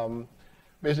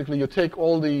 Basically, you take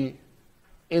all the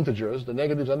integers, the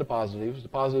negatives and the positives. The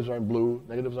positives are in blue,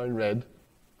 negatives are in red.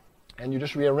 And you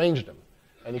just rearrange them.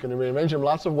 And you can rearrange them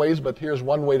lots of ways, but here's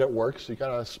one way that works. You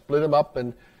kind of split them up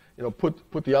and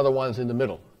put the other ones in the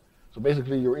middle. So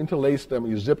basically, you interlace them,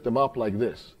 you zip them up like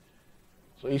this.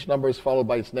 So each number is followed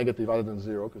by its negative other than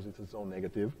 0, because it's its own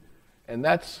negative. And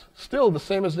that's still the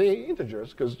same as the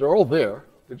integers, because they're all there.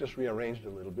 They're just rearranged a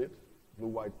little bit. Blue,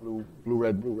 white, blue, blue,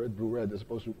 red, blue, red, blue, red, as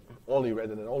opposed to only red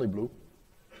and then only blue.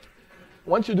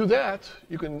 Once you do that,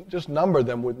 you can just number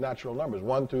them with natural numbers.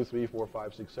 1, 2, 3, 4,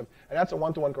 5, 6, 7. And that's a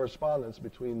one-to-one correspondence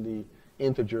between the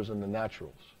integers and the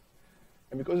naturals.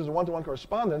 And because it's a one-to-one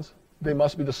correspondence, they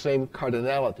must be the same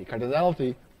cardinality.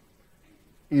 Cardinality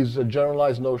is a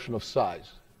generalized notion of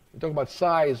size. We talk about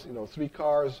size, 3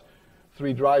 cars,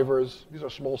 3 drivers. These are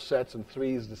small sets, and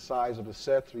 3 is the size of the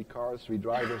set. 3 cars, 3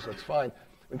 drivers, that's fine.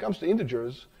 When it comes to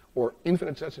integers, or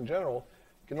infinite sets in general,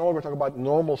 you can no longer talk about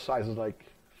normal sizes like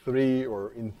 3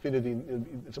 or infinity.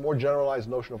 It's a more generalized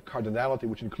notion of cardinality,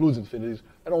 which includes infinities,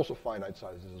 and also finite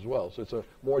sizes as well. So it's a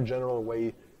more general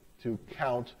way to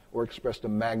count or express the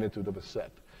magnitude of a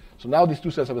set. So now these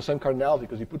two sets have the same cardinality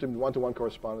because you put them in one-to-one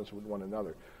correspondence with one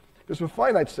another. Because with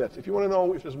finite sets, if you want to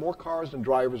know if there's more cars than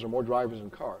drivers or more drivers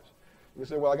than cars, you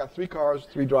say, well, I got 3 cars,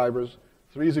 3 drivers,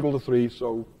 3 is equal to 3,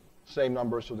 so same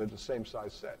number, so they're the same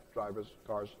size set. Drivers,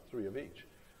 cars, 3 of each.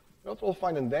 Well, it's all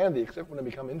fine and dandy, except when they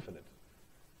become infinite.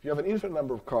 If you have an infinite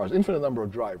number of cars, infinite number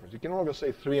of drivers, you can no longer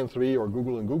say 3 and 3 or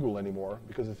Google and Google anymore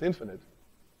because it's infinite.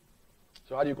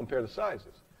 So how do you compare the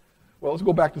sizes? Well, let's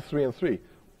go back to 3 and 3.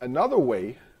 Another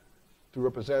way to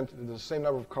represent the same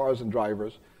number of cars and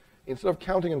drivers, instead of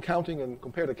counting and counting and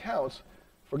compare the counts,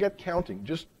 forget counting.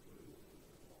 Just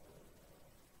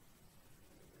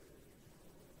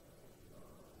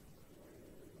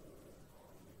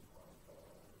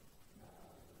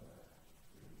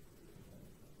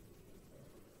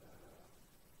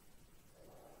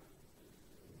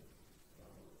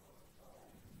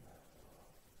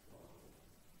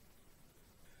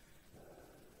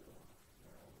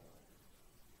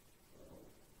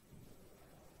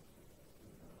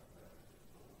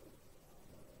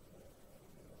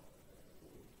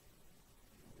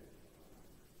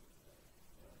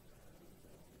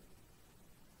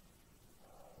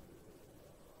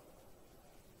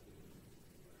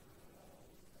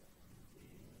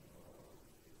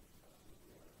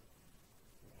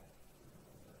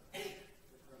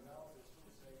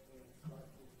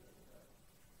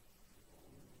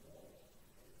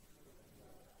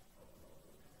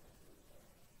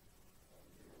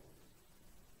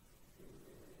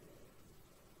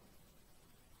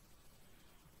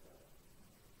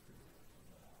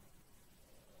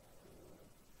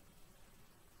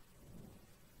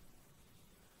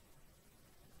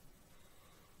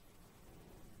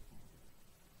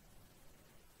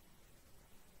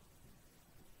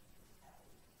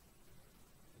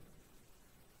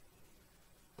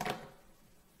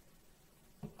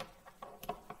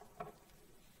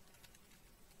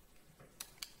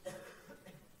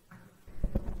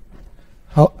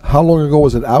How long ago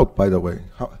was it out, by the way?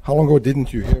 How long ago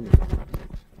didn't you hear me?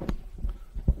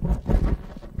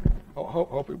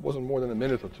 Hope it wasn't more than a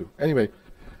minute or two. Anyway,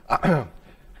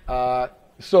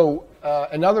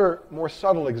 another more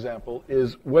subtle example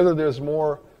is whether there's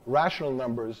more rational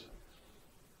numbers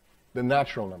than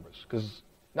natural numbers. Because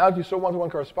now that you saw one-to-one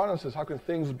correspondences, how can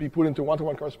things be put into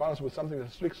one-to-one correspondence with something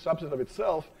that's a strict subset of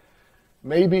itself?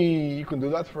 Maybe you can do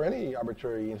that for any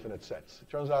arbitrary infinite sets. It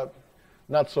turns out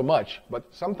not so much, but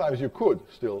sometimes you could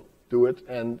still do it,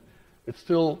 and it's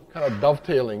still kind of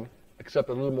dovetailing, except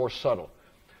a little more subtle.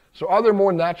 So are there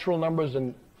more natural numbers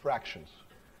than fractions?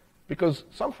 Because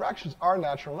some fractions are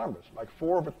natural numbers, like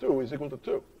 4 over 2 is equal to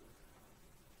 2.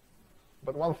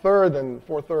 But 1/3 and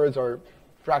 4/3 are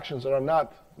fractions that are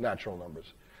not natural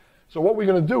numbers. So what we're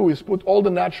going to do is put all the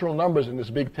natural numbers in this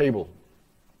big table.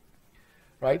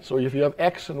 Right? So if you have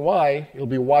x and y, it'll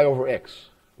be y over x,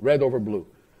 red over blue.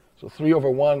 So 3 over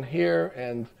 1 here,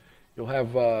 and you'll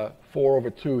have 4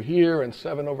 over 2 here, and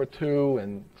 7 over 2,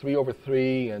 and 3 over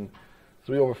 3, and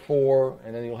 3 over 4,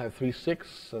 and then you'll have 3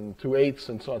 6, and 2 8s,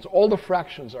 and so on. So all the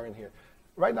fractions are in here.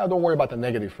 Right now, don't worry about the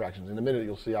negative fractions. In a minute,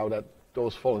 you'll see how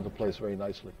those fall into place very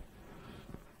nicely.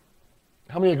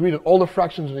 How many agree that all the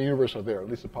fractions in the universe are there, at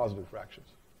least the positive fractions?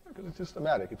 Because it's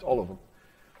systematic. It's all of them.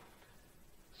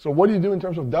 So what do you do in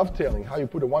terms of dovetailing? How you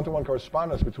put a one-to-one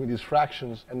correspondence between these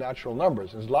fractions and natural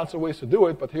numbers? There's lots of ways to do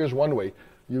it, but here's one way.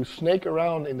 You snake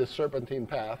around in this serpentine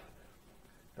path,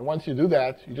 and once you do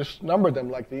that, you just number them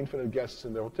like the infinite guests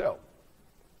in the hotel.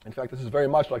 In fact, this is very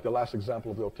much like the last example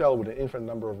of the hotel with an infinite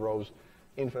number of rows,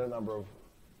 infinite number of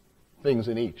things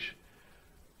in each.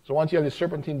 So once you have this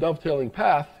serpentine dovetailing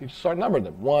path, you just start numbering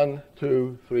them. 1,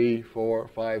 2, 3, 4,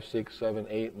 5, 6, 7,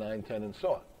 8, 9, 10, and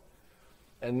so on.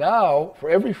 And now, for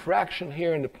every fraction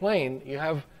here in the plane, you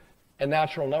have a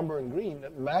natural number in green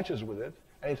that matches with it,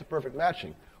 and it's a perfect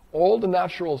matching. All the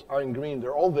naturals are in green.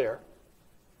 They're all there.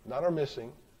 None are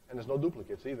missing, and there's no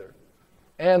duplicates either.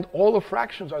 And all the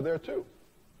fractions are there too.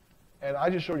 And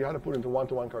I just showed you how to put it into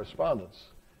one-to-one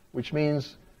correspondence, which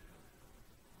means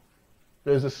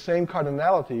there's the same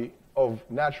cardinality of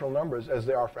natural numbers as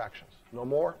there are fractions. No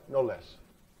more, no less.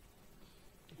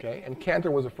 Okay? And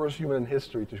Cantor was the first human in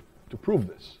history to prove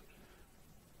this.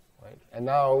 Right? And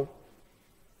now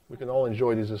we can all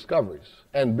enjoy these discoveries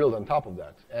and build on top of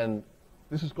that. And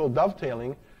this is called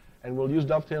dovetailing, and we'll use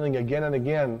dovetailing again and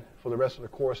again for the rest of the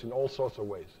course in all sorts of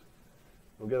ways.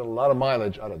 We'll get a lot of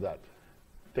mileage out of that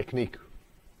technique.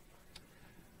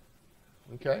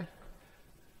 Okay?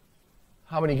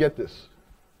 How many get this?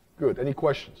 Good. Any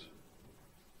questions?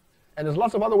 And there's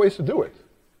lots of other ways to do it.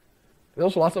 There's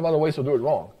also lots of other ways to do it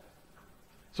wrong.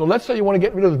 So let's say you want to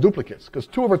get rid of the duplicates, because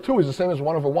 2 over 2 is the same as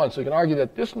 1 over 1. So you can argue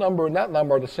that this number and that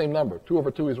number are the same number. 2 over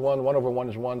 2 is 1, 1 over 1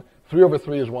 is 1, 3 over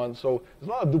 3 is 1. So there's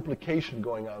a lot of duplication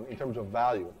going on in terms of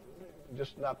value,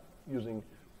 just not using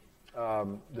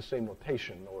the same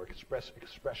notation or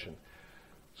expression.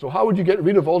 So how would you get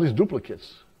rid of all these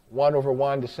duplicates? 1 over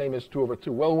 1, the same as 2 over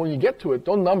 2. Well, when you get to it,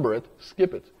 don't number it,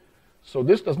 skip it. So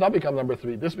this does not become number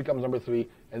 3. This becomes number 3,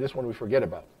 and this one we forget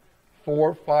about.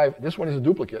 4, 5. This one is a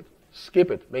duplicate.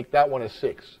 Skip it. Make that one a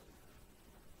 6.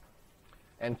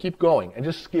 And keep going, and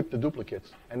just skip the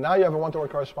duplicates. And now you have a one-to-one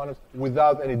correspondence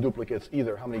without any duplicates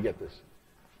either. How many get this?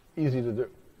 Easy to do.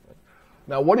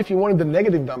 Now, what if you wanted the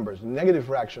negative numbers, negative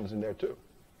fractions in there too?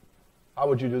 How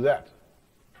would you do that?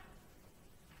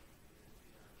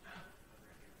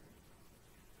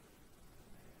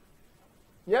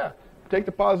 Yeah, take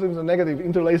the positives and negatives,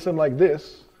 interlace them like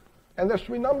this, and just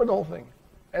renumber the whole thing.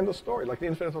 End of story, like the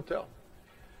Infinite Hotel.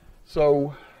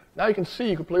 So now you can see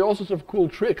you can play all sorts of cool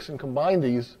tricks and combine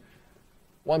these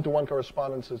one-to-one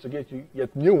correspondences to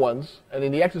get new ones. And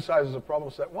in the exercises of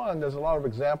problem set 1, there's a lot of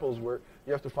examples where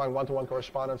you have to find one-to-one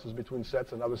correspondences between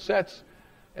sets and other sets,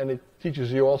 and it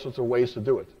teaches you all sorts of ways to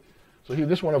do it. So here,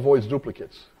 this one avoids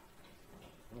duplicates.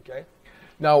 Okay?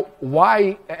 Now,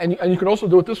 why, and you could also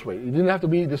do it this way. It didn't have to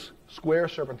be this square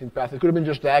serpentine path. It could have been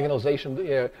just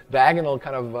diagonalization, diagonal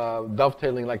kind of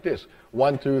dovetailing like this.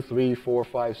 1, 2, 3, 4,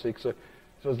 5, 6. So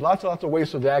there's lots and lots of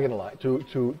ways to diagonalize,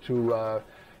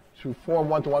 to form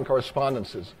one-to-one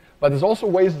correspondences. But there's also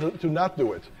ways to not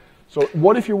do it. So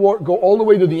what if you go all the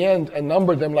way to the end and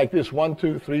number them like this, 1,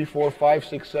 2, 3, 4, 5,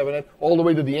 6, 7, 8, all the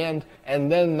way to the end,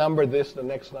 and then number this, the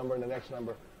next number, and the next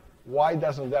number? Why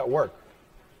doesn't that work?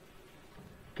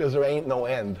 Because there ain't no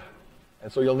end. And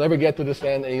so you'll never get to this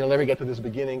end, and you'll never get to this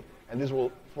beginning, and this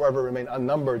will forever remain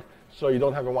unnumbered, so you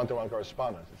don't have a one-to-one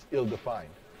correspondence. It's ill-defined.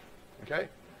 Okay?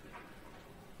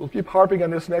 We'll keep harping on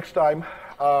this next time.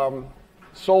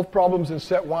 Solve problems in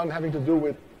set 1 having to do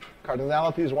with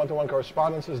cardinalities, one-to-one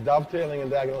correspondences, dovetailing,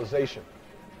 and diagonalization.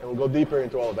 And we'll go deeper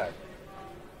into all of that.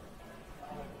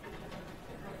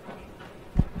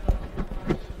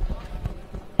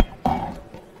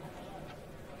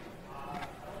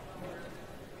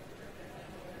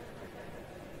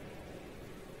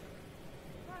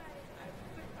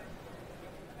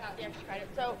 The extra credit.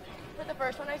 So for the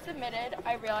first one I submitted,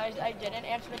 I realized I didn't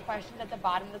answer the questions at the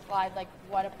bottom of the slide, like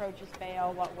what approaches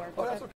fail, what works. Oh, that's okay.